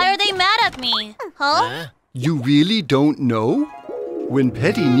 Why are they mad at me? Huh? You really don't know? When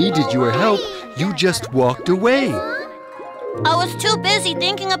Petty needed your help, you just walked away. I was too busy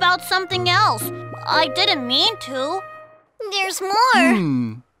thinking about something else. I didn't mean to. There's more.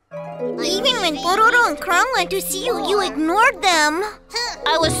 Even when Pororo and Crong went to see you, you ignored them.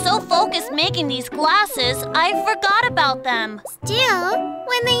 I was so focused making these glasses, I forgot about them. Still,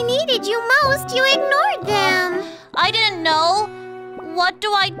 when they needed you most, you ignored them. I didn't know. What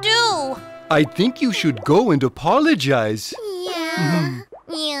do I do? I think you should go and apologize.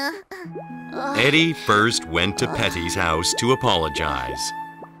 Yeah. Eddy first went to Petty's house to apologize.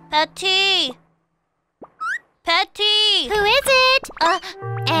 Petty! Petty! Who is it?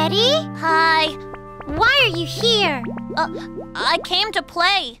 Eddy? Hi. Why are you here? I came to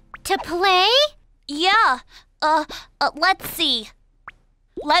play. To play? Yeah. Let's see.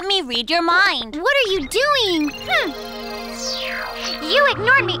 Let me read your mind. What are you doing? You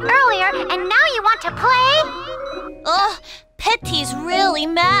ignored me earlier, and now you want to play? Petty's really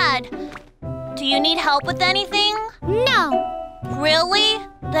mad. Do you need help with anything? No. Really?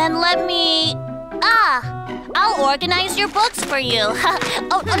 Then let me... I'll organize your books for you.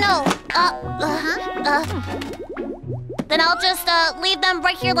 Oh, no. Then I'll just leave them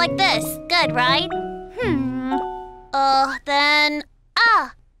right here like this. Good, right? Then...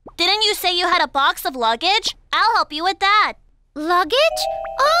 Didn't you say you had a box of luggage? I'll help you with that. Luggage?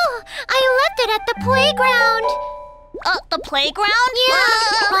 Oh, I left it at the playground. The playground? Yeah.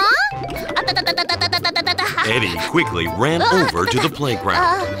 Eddy quickly ran over to the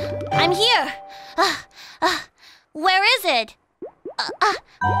playground. I'm here. Where is it?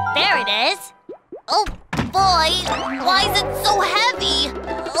 There it is. Oh, boy. Why is it so heavy?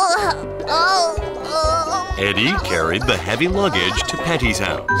 Eddy carried the heavy luggage to Petty's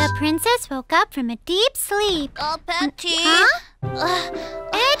house. The princess woke up from a deep sleep. Petty. Huh?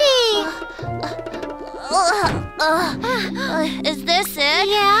 Eddy! Is this it?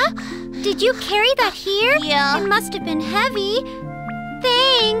 Yeah? Did you carry that here? Yeah. It must have been heavy.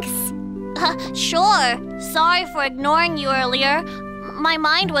 Thanks. Sure. Sorry for ignoring you earlier. My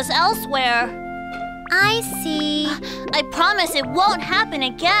mind was elsewhere. I see. I promise it won't happen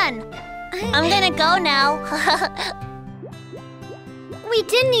again. I'm gonna go now. We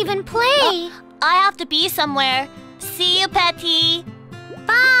didn't even play. I have to be somewhere. See you, Petty.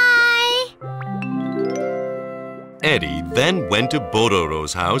 Bye. Eddy then went to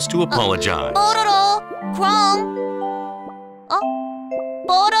Pororo's house to apologize. Pororo, Crong,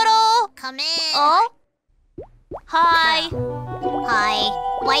 Oh? Hi. Hi.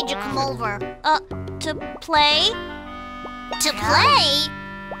 Why'd you come over? To play? To play?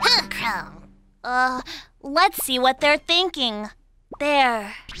 Huh. Let's see what they're thinking.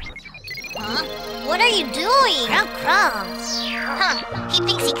 There. Huh? What are you doing? Crong. Huh. He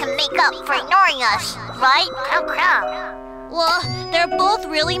thinks he can make up for ignoring us, right? Crong. Well, they're both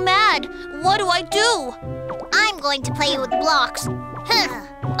really mad. What do I do? I'm going to play with blocks. Crong.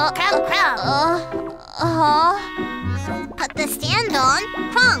 Put the stand on.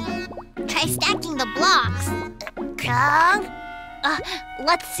 Crong. Try stacking the blocks. Crong.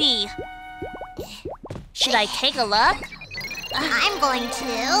 Let's see. Should I take a look? I'm going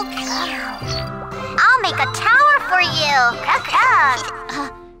to. I'll make a tower for you. Crong.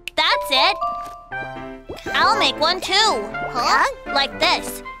 That's it. I'll make one too. Huh? Like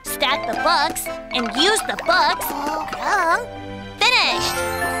this. Stack the books and use the books. Crong. Finished.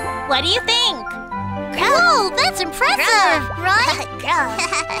 What do you think? Whoa, that's impressive, right? Crong.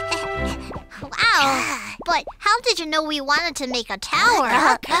 Wow. But how did you know we wanted to make a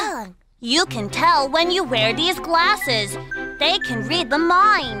tower? Crong. You can tell when you wear these glasses. They can read the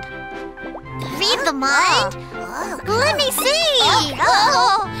mind. Read the mind? Let me see.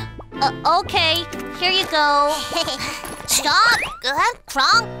 Okay, here you go. Stop.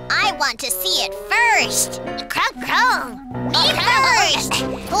 Crong, I want to see it first. Crong. Me first.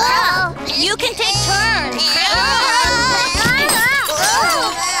 You can take turns.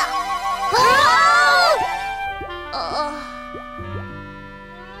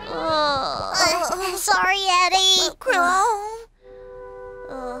 Sorry, Eddy.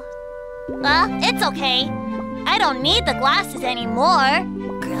 It's okay. I don't need the glasses anymore.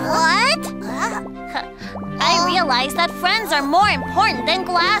 What? I realized that friends are more important than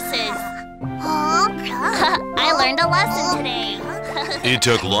glasses. I learned a lesson today. It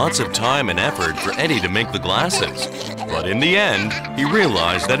took lots of time and effort for Eddy to make the glasses, but in the end, he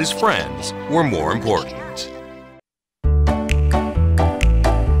realized that his friends were more important.